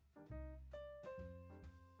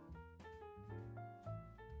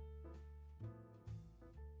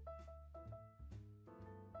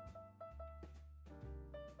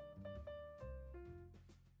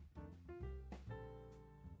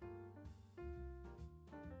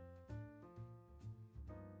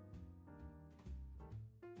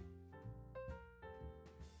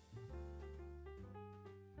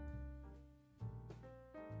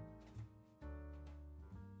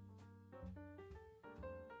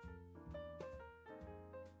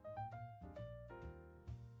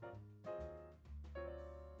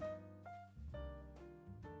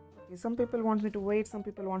 Some people want me to wait, some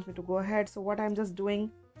people want me to go ahead. So what I'm just doing,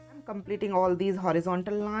 I'm completing all these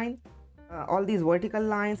horizontal lines, all these vertical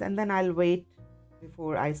lines, and then I'll wait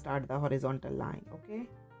before I start the horizontal line. Okay.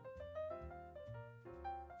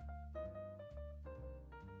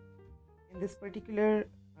 In this particular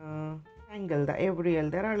angle, the aerial,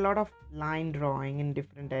 there are a lot of line drawing in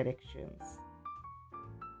different directions.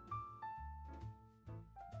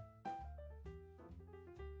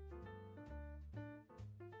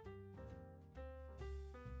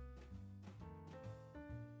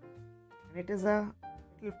 And it is a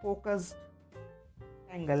little focused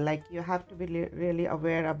angle, like you have to be really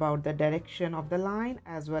aware about the direction of the line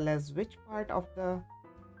as well as which part of the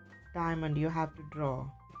diamond you have to draw.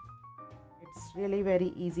 It's it's really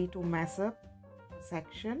very easy to mess up a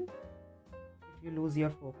section if you lose your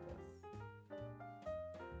focus.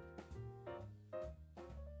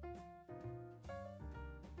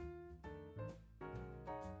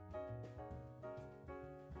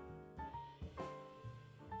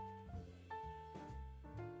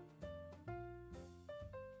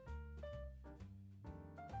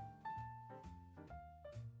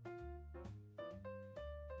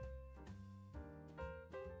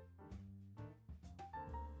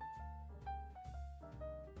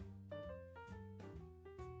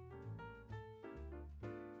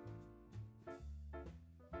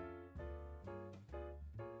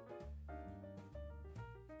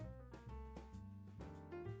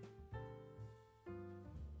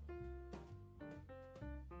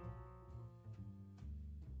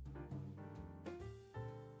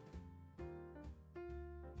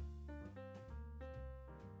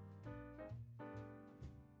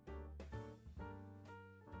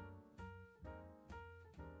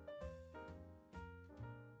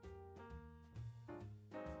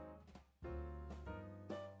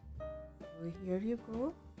 So here you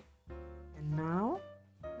go. And now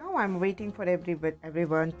I'm waiting for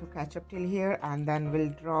everyone to catch up till here, and then we'll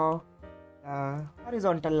draw the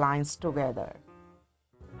horizontal lines together.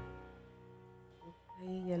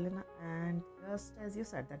 Okay, Yelena, and just as you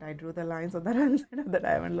said that I drew the lines on the wrong side of the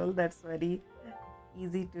diamond hole, that's very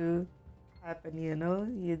easy to happen, you know.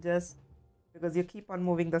 You just, because you keep on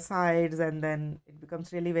moving the sides, and then it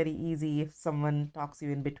becomes really very easy if someone talks you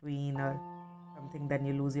in between or something, then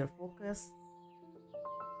you lose your focus.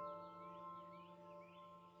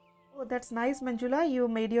 Oh, that's nice, Manjula. You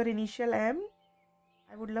made your initial M.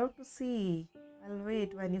 I would love to see. I'll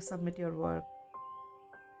wait when you submit your work.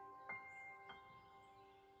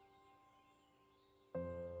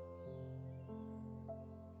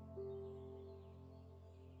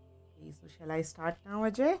 Okay, so shall I start now,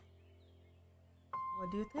 Ajay?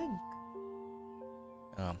 What do you think?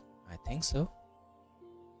 I think so.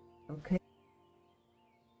 Okay.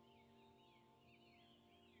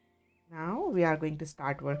 Now we are going to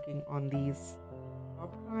start working on these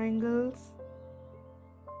top triangles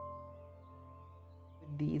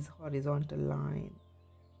with these horizontal lines.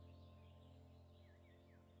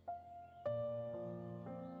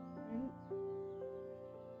 And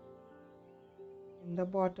in the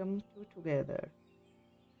bottom, two together.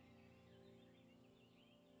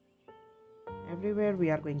 Everywhere we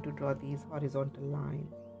are going to draw these horizontal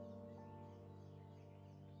lines.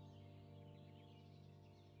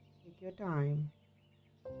 Take your time.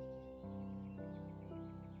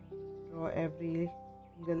 Draw every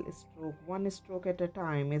single stroke. One stroke at a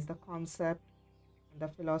time is the concept and the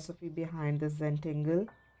philosophy behind this Zentangle.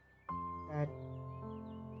 That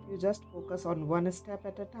if you just focus on one step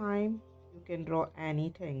at a time, you can draw any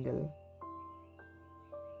tangle.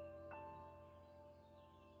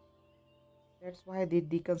 That's why they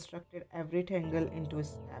deconstructed every tangle into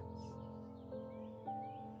steps.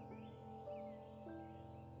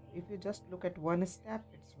 If you just look at one step,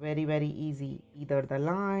 it's very, very easy. Either the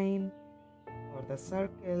line, or the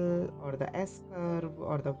circle, or the S curve,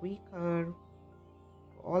 or the V curve,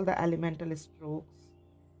 all the elemental strokes.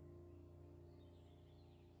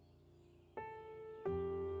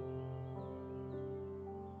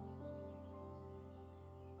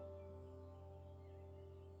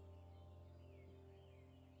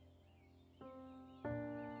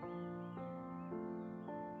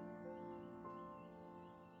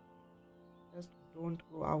 Just don't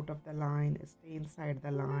go out of the line, stay inside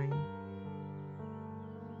the line.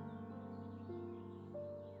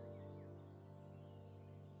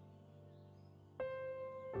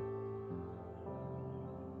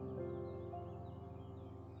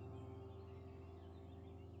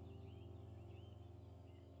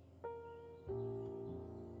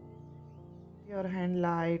 Your hand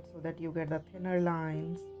light so that you get the thinner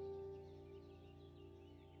lines.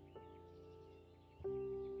 If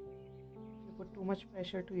you put too much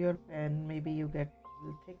pressure to your pen, maybe you get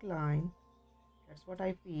a thick line. That's what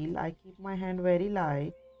I feel. I keep my hand very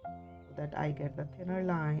light so that I get the thinner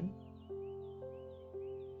line.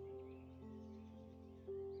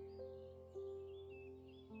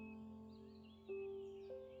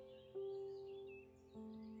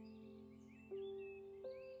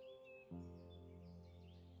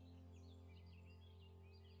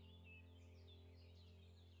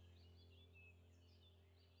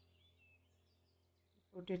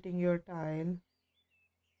 Rotating your tile.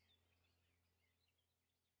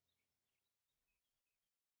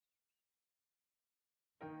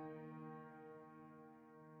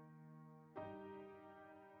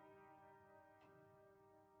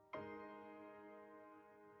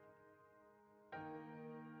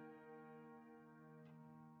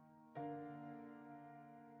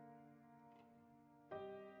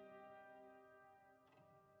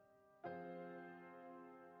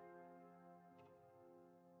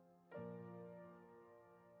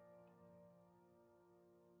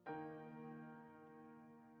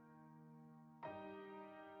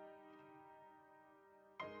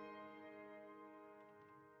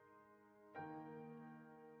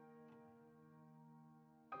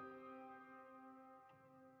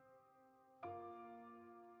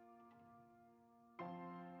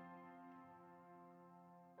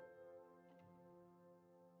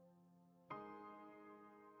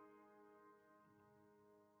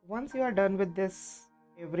 once you are done with this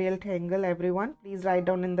aerial tangle, everyone, please write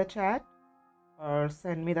down in the chat or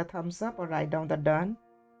send me the thumbs up or write down the done,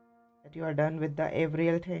 that you are done with the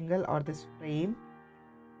aerial tangle or this frame.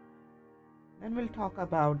 Then we'll talk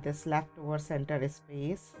about this leftover center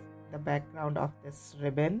space, the background of this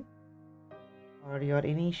ribbon or your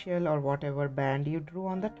initial or whatever band you drew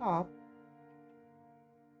on the top.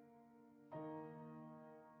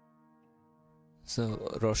 So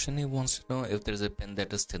Roshani wants to know if there's a pen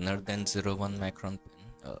that is thinner than 01 micron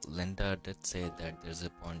pen. Linda did say that there's a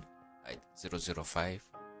point 005.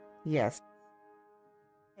 Yes.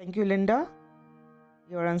 Thank you, Linda.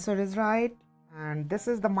 Your answer is right. And this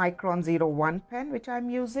is the micron 01 pen which I'm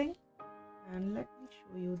using. And let me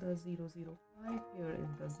show you the 005. Here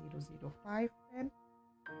is the 005 pen.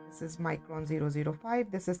 This is micron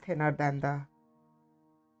 005. This is thinner than the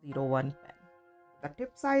 01 pen. The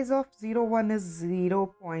tip size of 01 is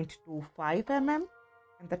 0.25 mm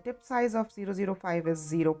and the tip size of 005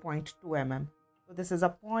 is 0.2 mm. So this is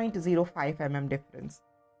a 0.05 mm difference.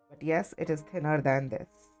 But yes, it is thinner than this.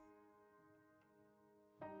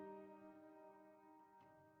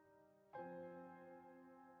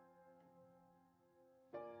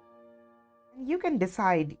 And you can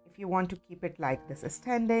decide if you want to keep it like this,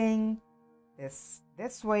 standing,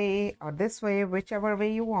 this way or this way, whichever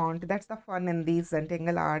way you want. That's the fun in these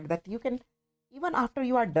Zentangle art, that you can, even after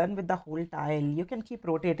you are done with the whole tile, you can keep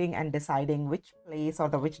rotating and deciding which place or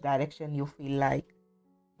the which direction you feel like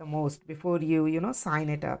the most before you sign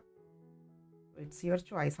it up. It's your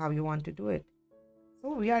choice how you want to do it.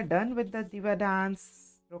 So we are done with the Diva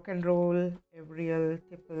Dance, rock and roll, aerial,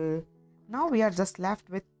 tipple. Now we are just left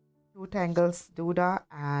with two tangles, Duda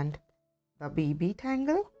and the BB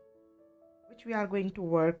tangle, which we are going to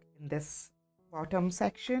work in this bottom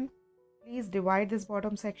section. Please divide this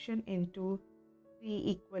bottom section into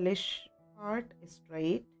 3 equalish part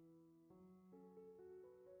straight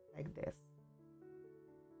like this.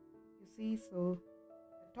 You see, so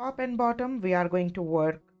the top and bottom we are going to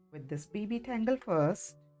work with this BB tangle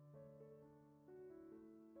first.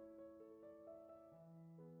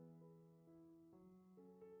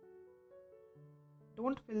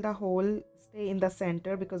 Don't fill the hole, stay in the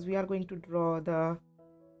center because we are going to draw the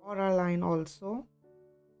aura line also.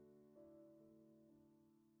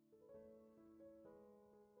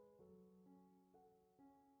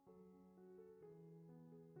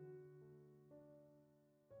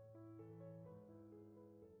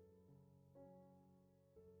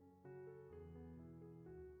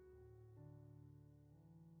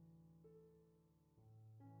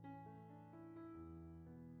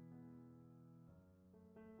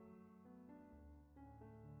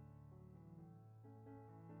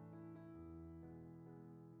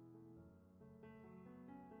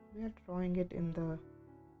 We are drawing it in the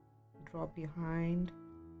draw behind,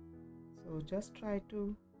 so just try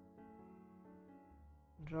to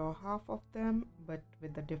draw half of them but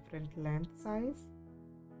with a different length size.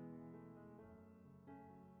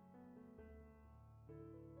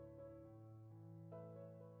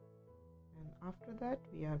 And after that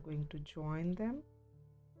we are going to join them.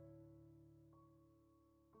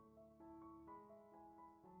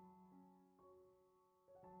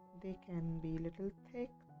 They can be little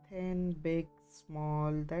thick, thin, big,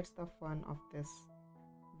 small. That's the fun of this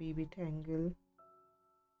BB tangle.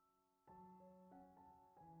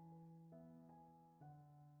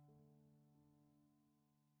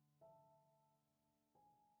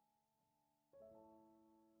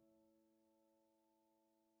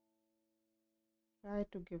 Try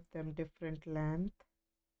to give them different length.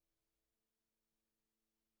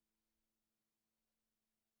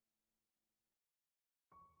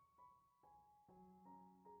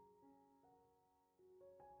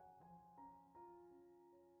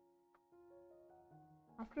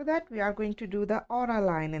 After that we are going to do the aura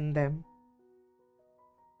line in them,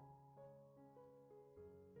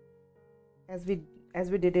 as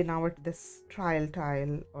we did in our this trial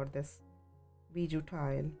tile or this bijou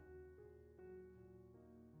tile.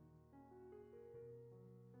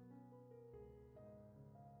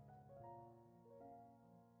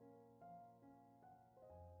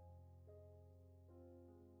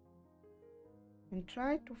 And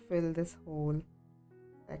try to fill this whole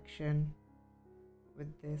section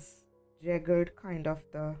with this jagged kind of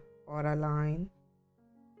the aura line.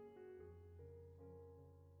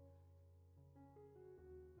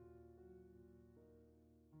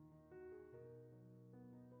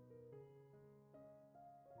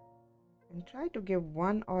 And try to give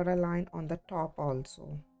one aura line on the top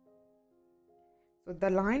also. So the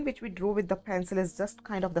line which we drew with the pencil is just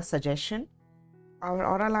kind of the suggestion. Our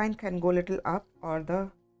aura line can go little up or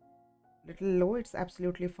the little low, it's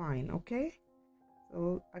absolutely fine. Okay,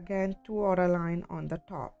 so again 2 aura line on the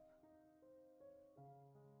top,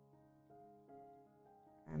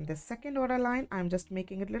 and the second aura line I'm just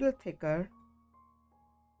making it a little thicker.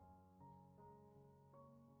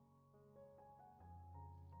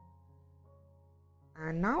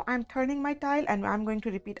 And now I'm turning my tile, and I'm going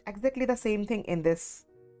to repeat exactly the same thing in this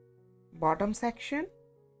bottom section.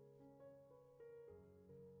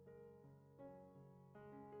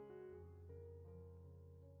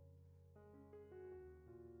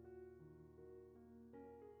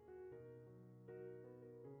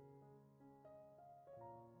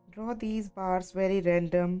 Draw these bars very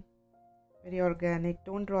random, very organic.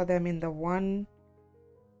 Don't draw them in the one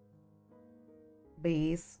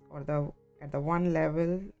base or at the one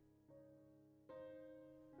level.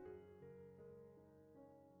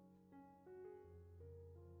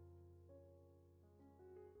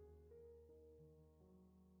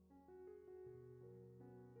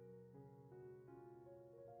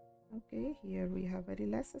 Okay, here we have very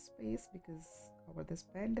less space because this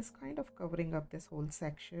band is kind of covering up this whole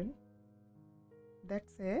section.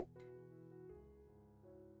 That's it.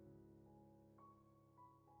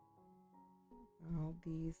 Now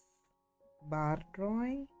these bar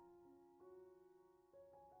drawing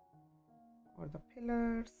or the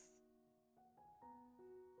pillars.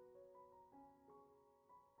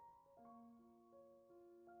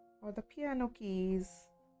 Or the piano keys,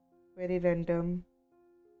 very random.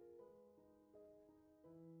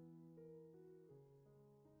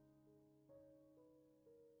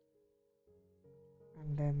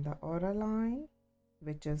 And then the aura line,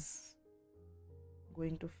 which is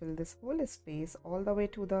going to fill this whole space all the way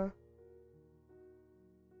to the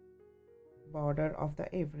border of the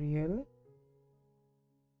Avriel.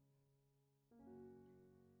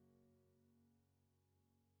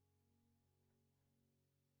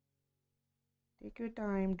 Take your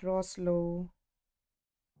time, draw slow,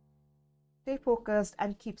 stay focused,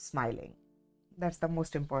 and keep smiling. That's the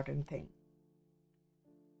most important thing.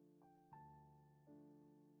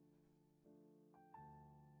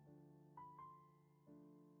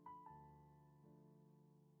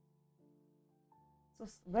 So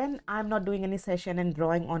when I'm not doing any session and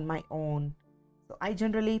drawing on my own, so I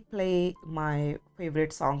generally play my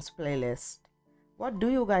favorite songs playlist. What do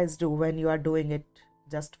you guys do when you are doing it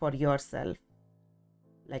just for yourself?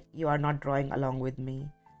 Like, you are not drawing along with me,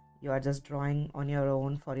 you are just drawing on your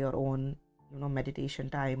own for your own, meditation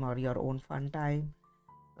time or your own fun time.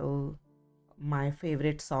 So my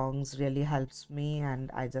favorite songs really helps me, and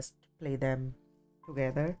I just play them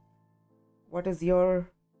together. What is your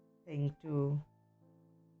thing to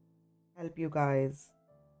help you guys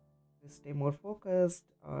to stay more focused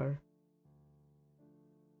or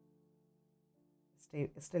stay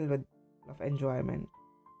still with of enjoyment?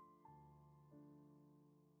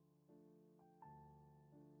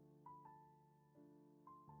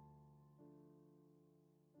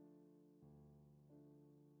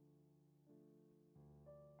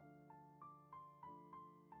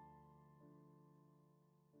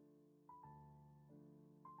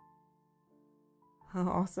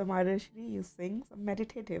 Awesome, Arishri, you sing some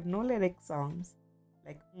meditative, no lyric songs,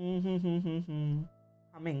 like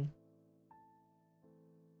humming.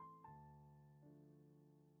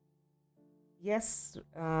 Yes,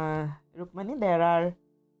 Rukmani, there are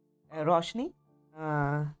Roshni,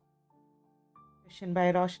 question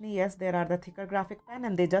by Roshni. Yes, there are the thicker graphic pen,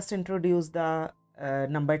 and they just introduced the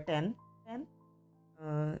number 10 pen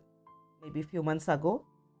maybe a few months ago.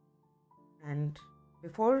 And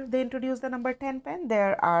before they introduced the number 10 pen,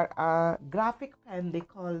 there are a graphic pen, they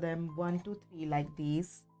call them 1, 2, 3, like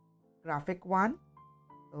these. Graphic 1.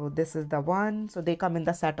 So this is the one. So they come in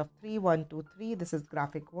the set of 3, 1, 2, 3. This is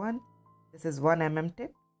graphic 1. This is 1 mm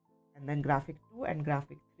tip. And then graphic 2 and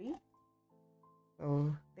graphic 3.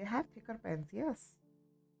 So they have thicker pens, yes.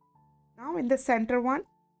 Now in the center one,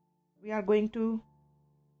 we are going to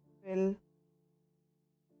fill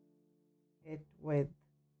it with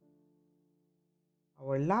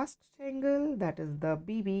our last tangle, that is the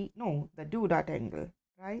the Doodah tangle,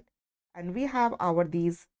 right? And we have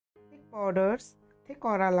these thick borders, thick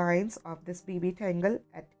aura lines of this BB tangle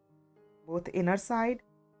at both inner side.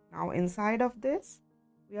 Now inside of this,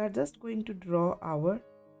 we are just going to draw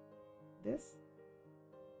this.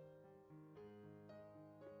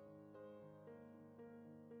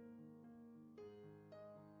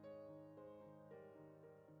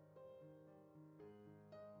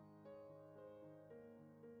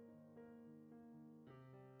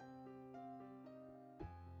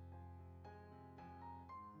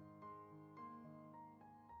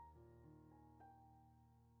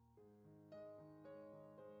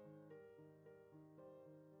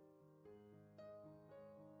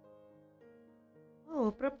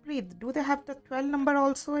 Oh, Prapreet, do they have the 12 number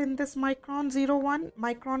also in this Micron 01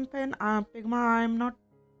 Micron pen? Pigma, I'm not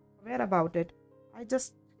aware about it. I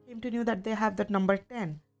just came to know that they have that number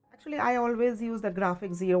 10. Actually, I always use the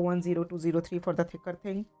graphic 01, 02, 03 for the thicker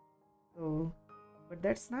thing. So, but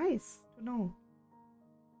that's nice to know.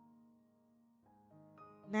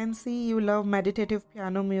 Nancy, you love meditative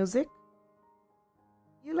piano music?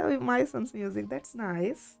 You love my son's music. That's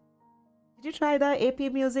nice. Did you try the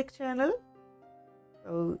AP Music channel?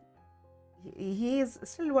 So he is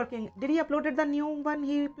still working. Did he uploaded the new one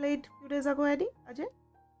he played few days ago, Eddie? Ajay?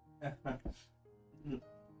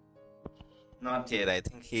 Not yet. I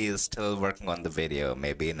think he is still working on the video.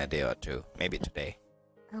 Maybe in a day or two. Maybe today.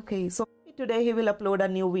 Okay, so today he will upload a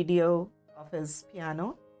new video of his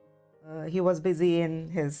piano. He was busy in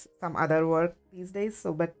his some other work these days,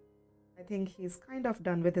 so but I think he's kind of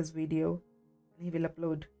done with his video. He will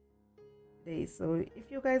upload today. So if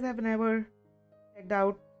you guys have never checked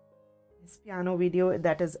out his piano video,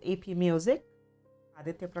 that is AP Music,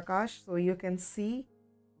 Nidhi Prakash, so you can see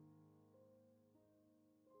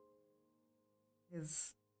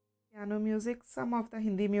his piano music, some of the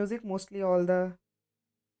Hindi music, mostly all the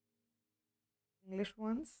English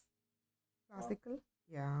ones, classical.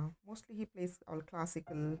 Yeah, mostly he plays all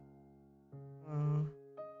classical,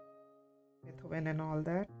 Beethoven and all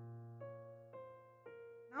that.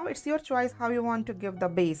 Now it's your choice how you want to give the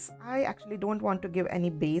bass. I actually don't want to give any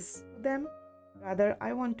bass to them. Rather,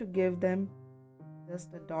 I want to give them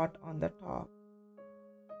just a dot on the top.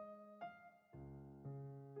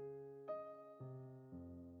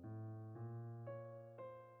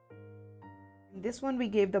 In this one we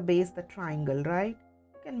gave the base the triangle, right?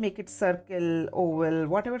 You can make it circle, oval,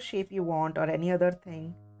 whatever shape you want, or any other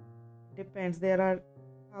thing. Depends. There are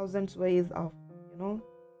thousands ways of,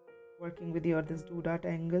 working with your this doodah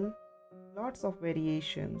angle. Lots of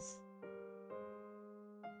variations.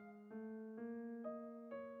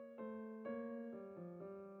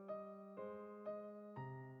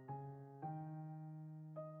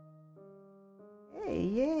 Hey,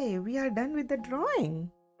 yay, we are done with the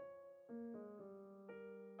drawing.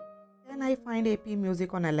 Can I find AP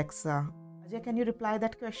Music on Alexa? Ajay, can you reply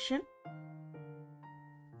that question?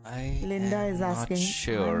 Linda is asking. Not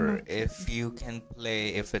sure if you can play,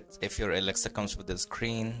 if your Alexa comes with a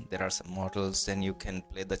screen, there are some models, then you can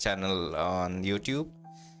play the channel on YouTube,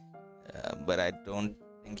 but I don't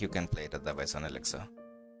think you can play it otherwise on Alexa.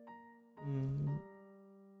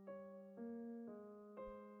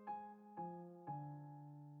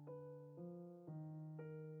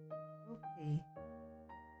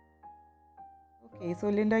 Okay, so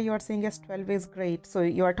Linda, you are saying yes, 12 is great. So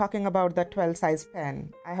you are talking about the 12 size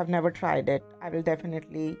pen. I have never tried it. I will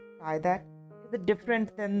definitely try that. Is it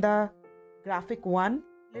different than the graphic one,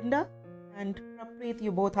 Linda? And Prapreet,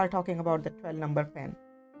 you both are talking about the 12 number pen.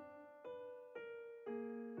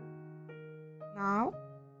 Now,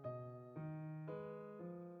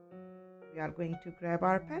 we are going to grab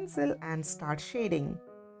our pencil and start shading.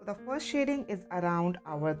 So the first shading is around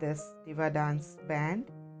our this Diva Dance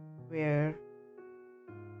band, where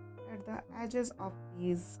at the edges of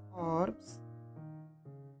these orbs,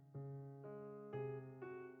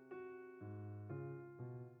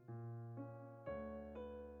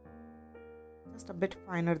 just a bit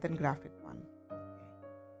finer than graphic one.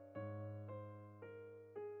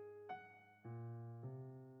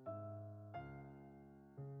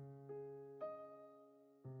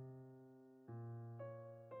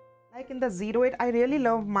 Like in the 08, I really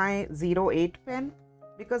love my 08 pen,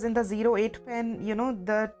 because in the 08 pen,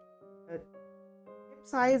 the tip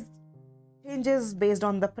size changes based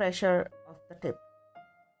on the pressure of the tip.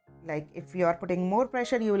 Like if you are putting more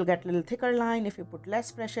pressure, you will get a little thicker line. If you put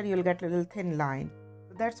less pressure, you will get a little thin line.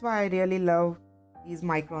 So that's why I really love these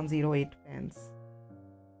Micron 08 pens.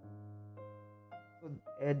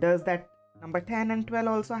 So does that number 10 and 12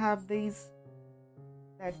 also have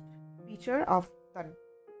that feature of the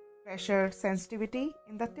pressure sensitivity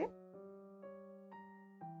in the tip?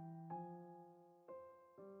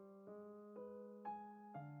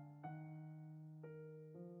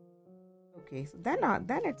 Okay, so then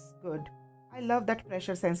it's good. I love that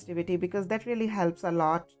pressure sensitivity, because that really helps a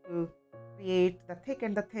lot to create the thick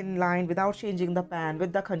and the thin line without changing the pan,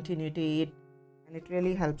 with the continuity, and it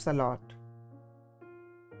really helps a lot.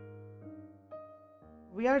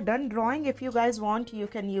 We are done drawing. If you guys want, you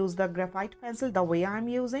can use the graphite pencil the way I'm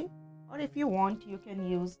using, or if you want, you can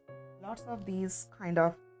use lots of these kind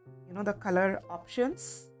of, the color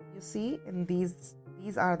options. You see in these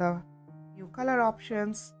are the few color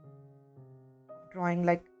options of drawing.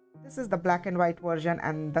 Like this is the black and white version,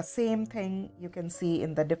 and the same thing you can see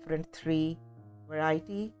in the different 3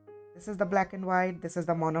 variety. This is the black and white, this is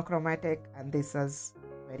the monochromatic, and this is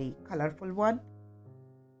very colorful one.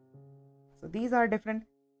 So these are different.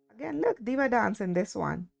 Again, look, Diva Dance in this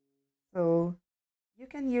one. So you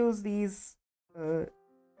can use these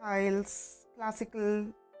tiles, classical,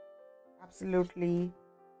 absolutely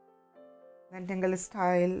Zentangle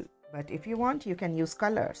style, but if you want, you can use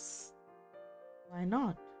colors. Why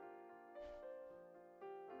not?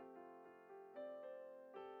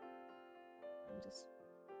 I'm just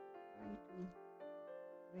trying to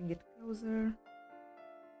bring it closer.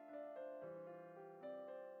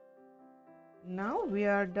 Now we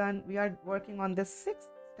are done. We are working on the sixth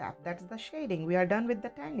step. That's the shading. We are done with the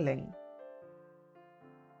tangling.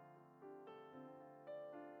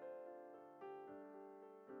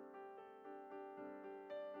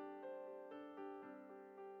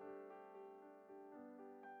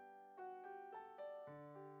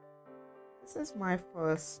 This is my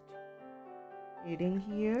first shading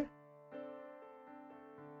here.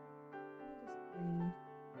 Just bring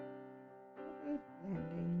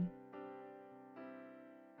blending.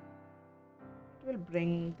 It will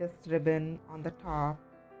bring this ribbon on the top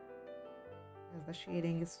as the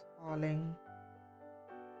shading is falling.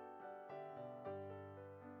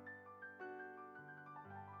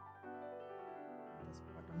 This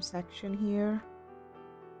bottom section here.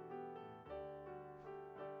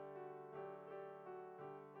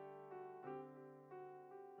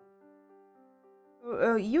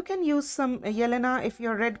 You can use some Yelena if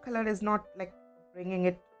your red color is not like bringing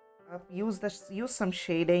it up. Use some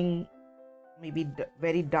shading, maybe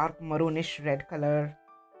very dark maroonish red color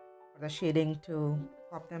for the shading to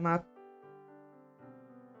pop them up.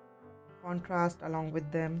 Contrast along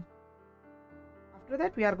with them. After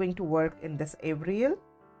that, we are going to work in this Aerial.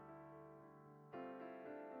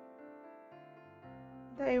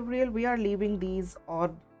 The Aerial, we are leaving these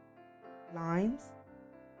odd lines.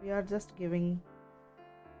 We are just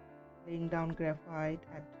laying down graphite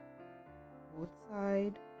at both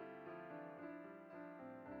sides.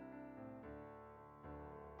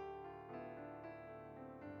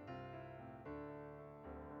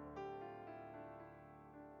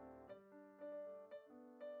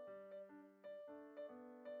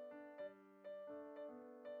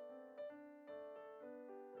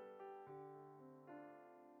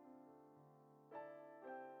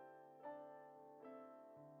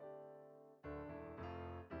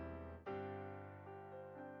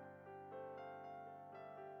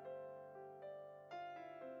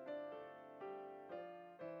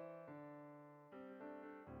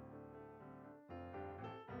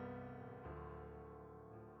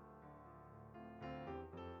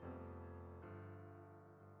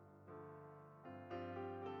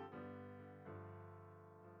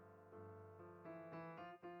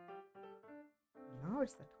 Now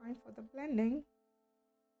it's the time for the blending.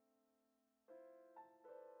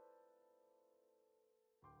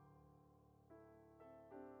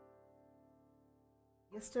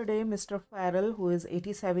 Yesterday, Mr. Farrell, who is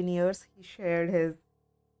 87 years, he shared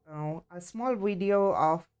a small video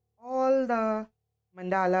of all the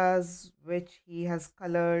mandalas which he has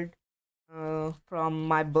colored from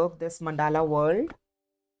my book, This Mandala World.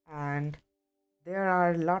 And there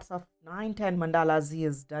are lots of 9-10 mandalas he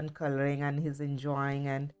has done coloring and he's enjoying,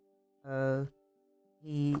 and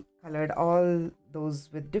he colored all those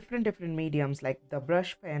with different mediums, like the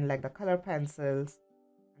brush pen, like the color pencils,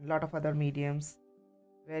 and a lot of other mediums.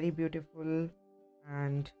 Very beautiful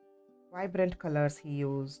and vibrant colors he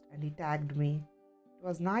used, and he tagged me. It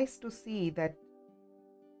was nice to see that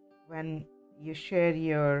when you share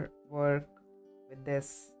your work with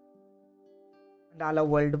this Mandala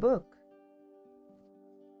World book.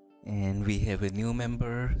 And we have a new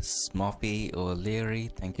member, Smoffy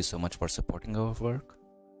O'Leary. Thank you so much for supporting our work.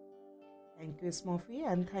 Thank you, Smoffy,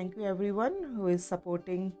 and thank you everyone who is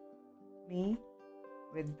supporting me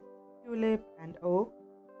with Tulip and Oak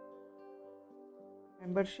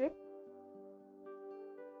membership.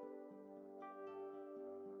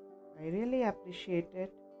 I really appreciate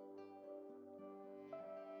it.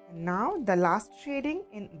 And now the last shading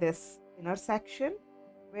in this inner section,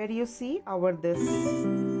 where you see this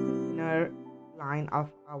inner line of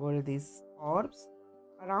these orbs.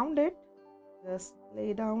 Around it, just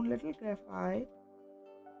lay down little graphite.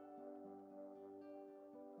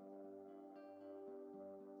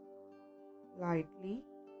 Lightly.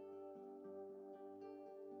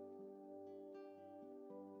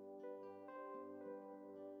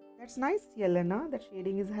 That's nice, Yelena. The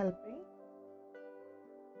shading is helping.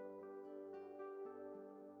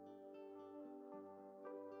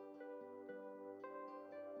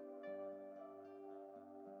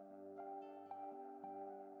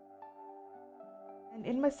 And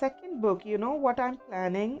in in my second book, you know what I'm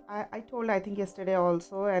planning? I told, I think, yesterday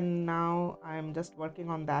also, and now I'm just working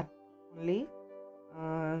on that only.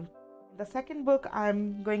 In the second book,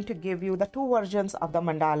 I'm going to give you the two versions of the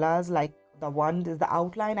mandalas, like the one is the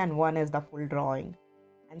outline and one is the full drawing,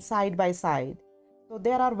 and side by side. So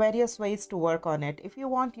there are various ways to work on it. If you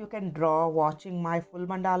want, you can draw watching my full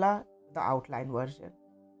mandala, the outline version.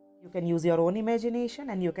 You can use your own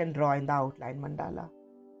imagination and you can draw in the outline mandala.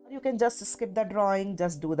 Or you can just skip the drawing,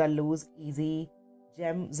 just do the loose, easy,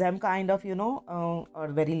 gem kind of, or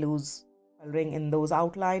very loose coloring in those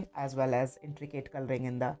outline as well as intricate coloring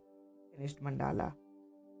in the finished mandala.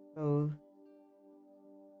 So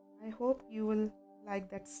I hope you will like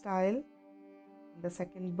that style in the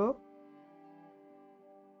second book.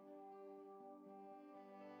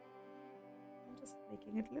 I'm just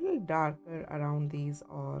making it a little darker around these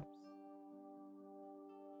orbs.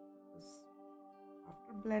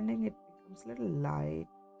 After blending, it becomes a little light.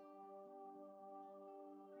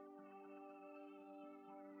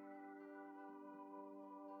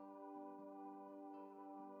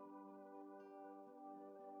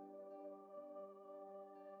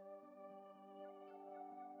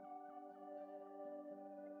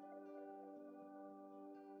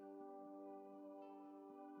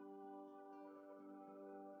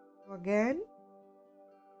 So again,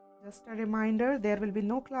 just a reminder, there will be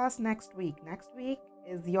no class next week. Next week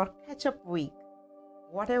is your catch-up week.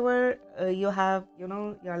 Whatever you have,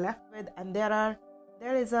 you're left with, and there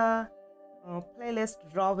is a playlist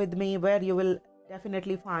Draw With Me where you will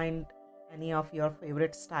definitely find any of your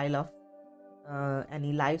favorite style of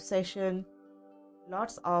any live session.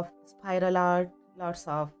 Lots of spiral art, lots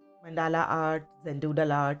of mandala art,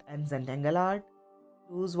 Zendoodle art, and Zentangle art.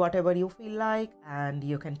 Choose whatever you feel like, and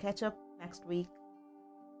you can catch up next week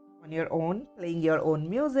on your own, playing your own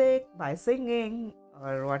music by singing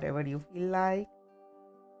or whatever you feel like.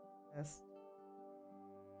 Just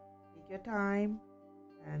take your time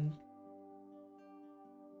and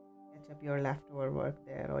catch up your leftover work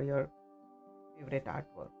there or your favorite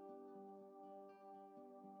artwork.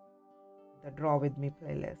 The Draw With Me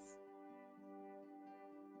playlist.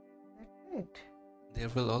 That's it. There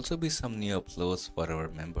will also be some new uploads for our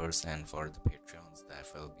members and for the Patreons that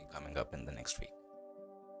will be coming up in the next week.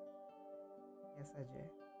 Yes, Ajay.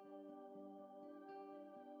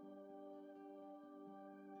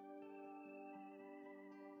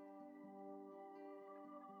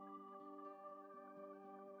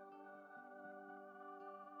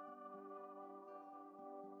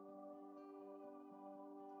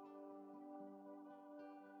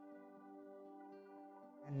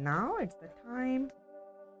 And now it's the time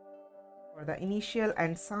for the initial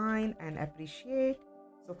and sign and appreciate.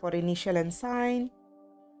 So for initial and sign,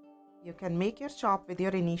 you can make your chop with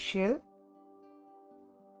your initial.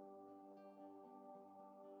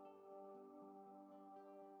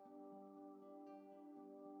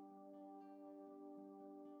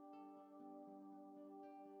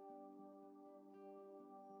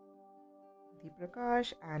 Nidhi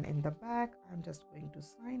Prakash, and in the back, I'm just going to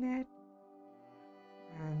sign it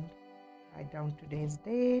and write down today's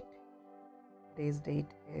date. Today's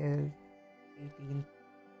date is 18th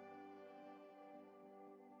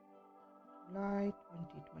July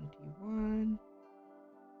 2021.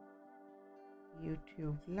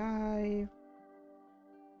 YouTube Live,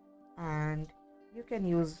 and you can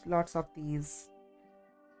use lots of these.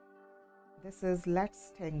 This is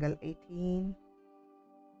Let's Tangle 18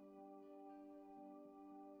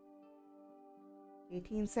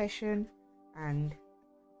 session, and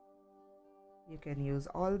you can use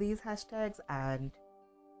all these hashtags, and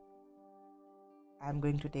I'm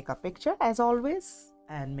going to take a picture as always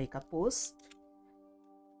and make a post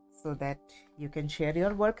so that you can share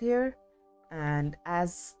your work here. And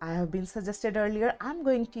as I have been suggested earlier, I'm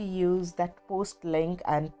going to use that post link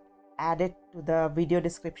and add it to the video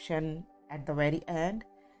description at the very end.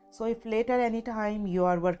 So if later anytime you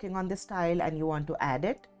are working on this style and you want to add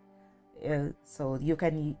it, so you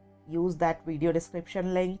can use that video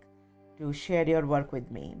description link to share your work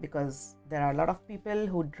with me, because there are a lot of people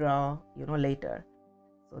who draw later,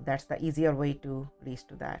 so that's the easier way to reach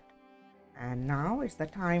to that. And now it's the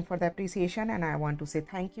time for the appreciation, and I want to say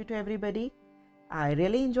thank you to everybody. I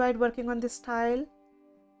really enjoyed working on this tile.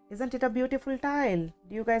 Isn't it a beautiful tile?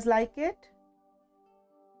 Do you guys like it?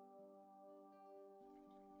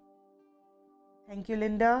 Thank you,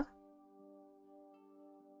 Linda.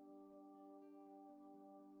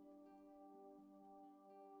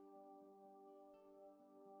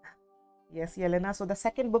 Yes, Yelena. So the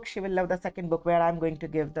second book, she will love the second book where I'm going to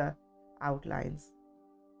give the outlines.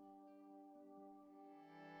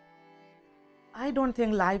 I don't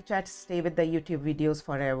think live chats stay with the YouTube videos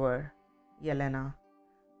forever, Yelena.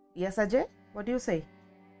 Yes, Ajay? What do you say?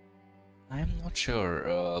 I'm not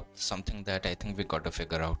sure. Something that I think we got to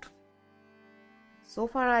figure out. So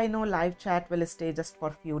far, I know live chat will stay just for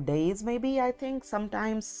a few days, maybe. I think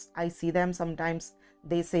sometimes I see them, sometimes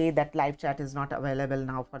they say that live chat is not available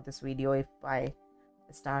now for this video if I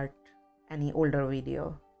start any older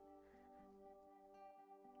video.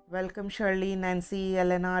 Welcome Shirley, Nancy,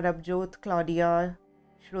 Elena, Rabjot, Claudia,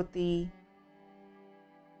 Shruti,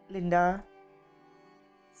 Linda.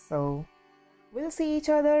 So we'll see each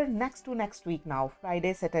other next week now,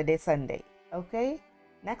 Friday, Saturday, Sunday. Okay?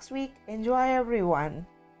 Next week, enjoy everyone.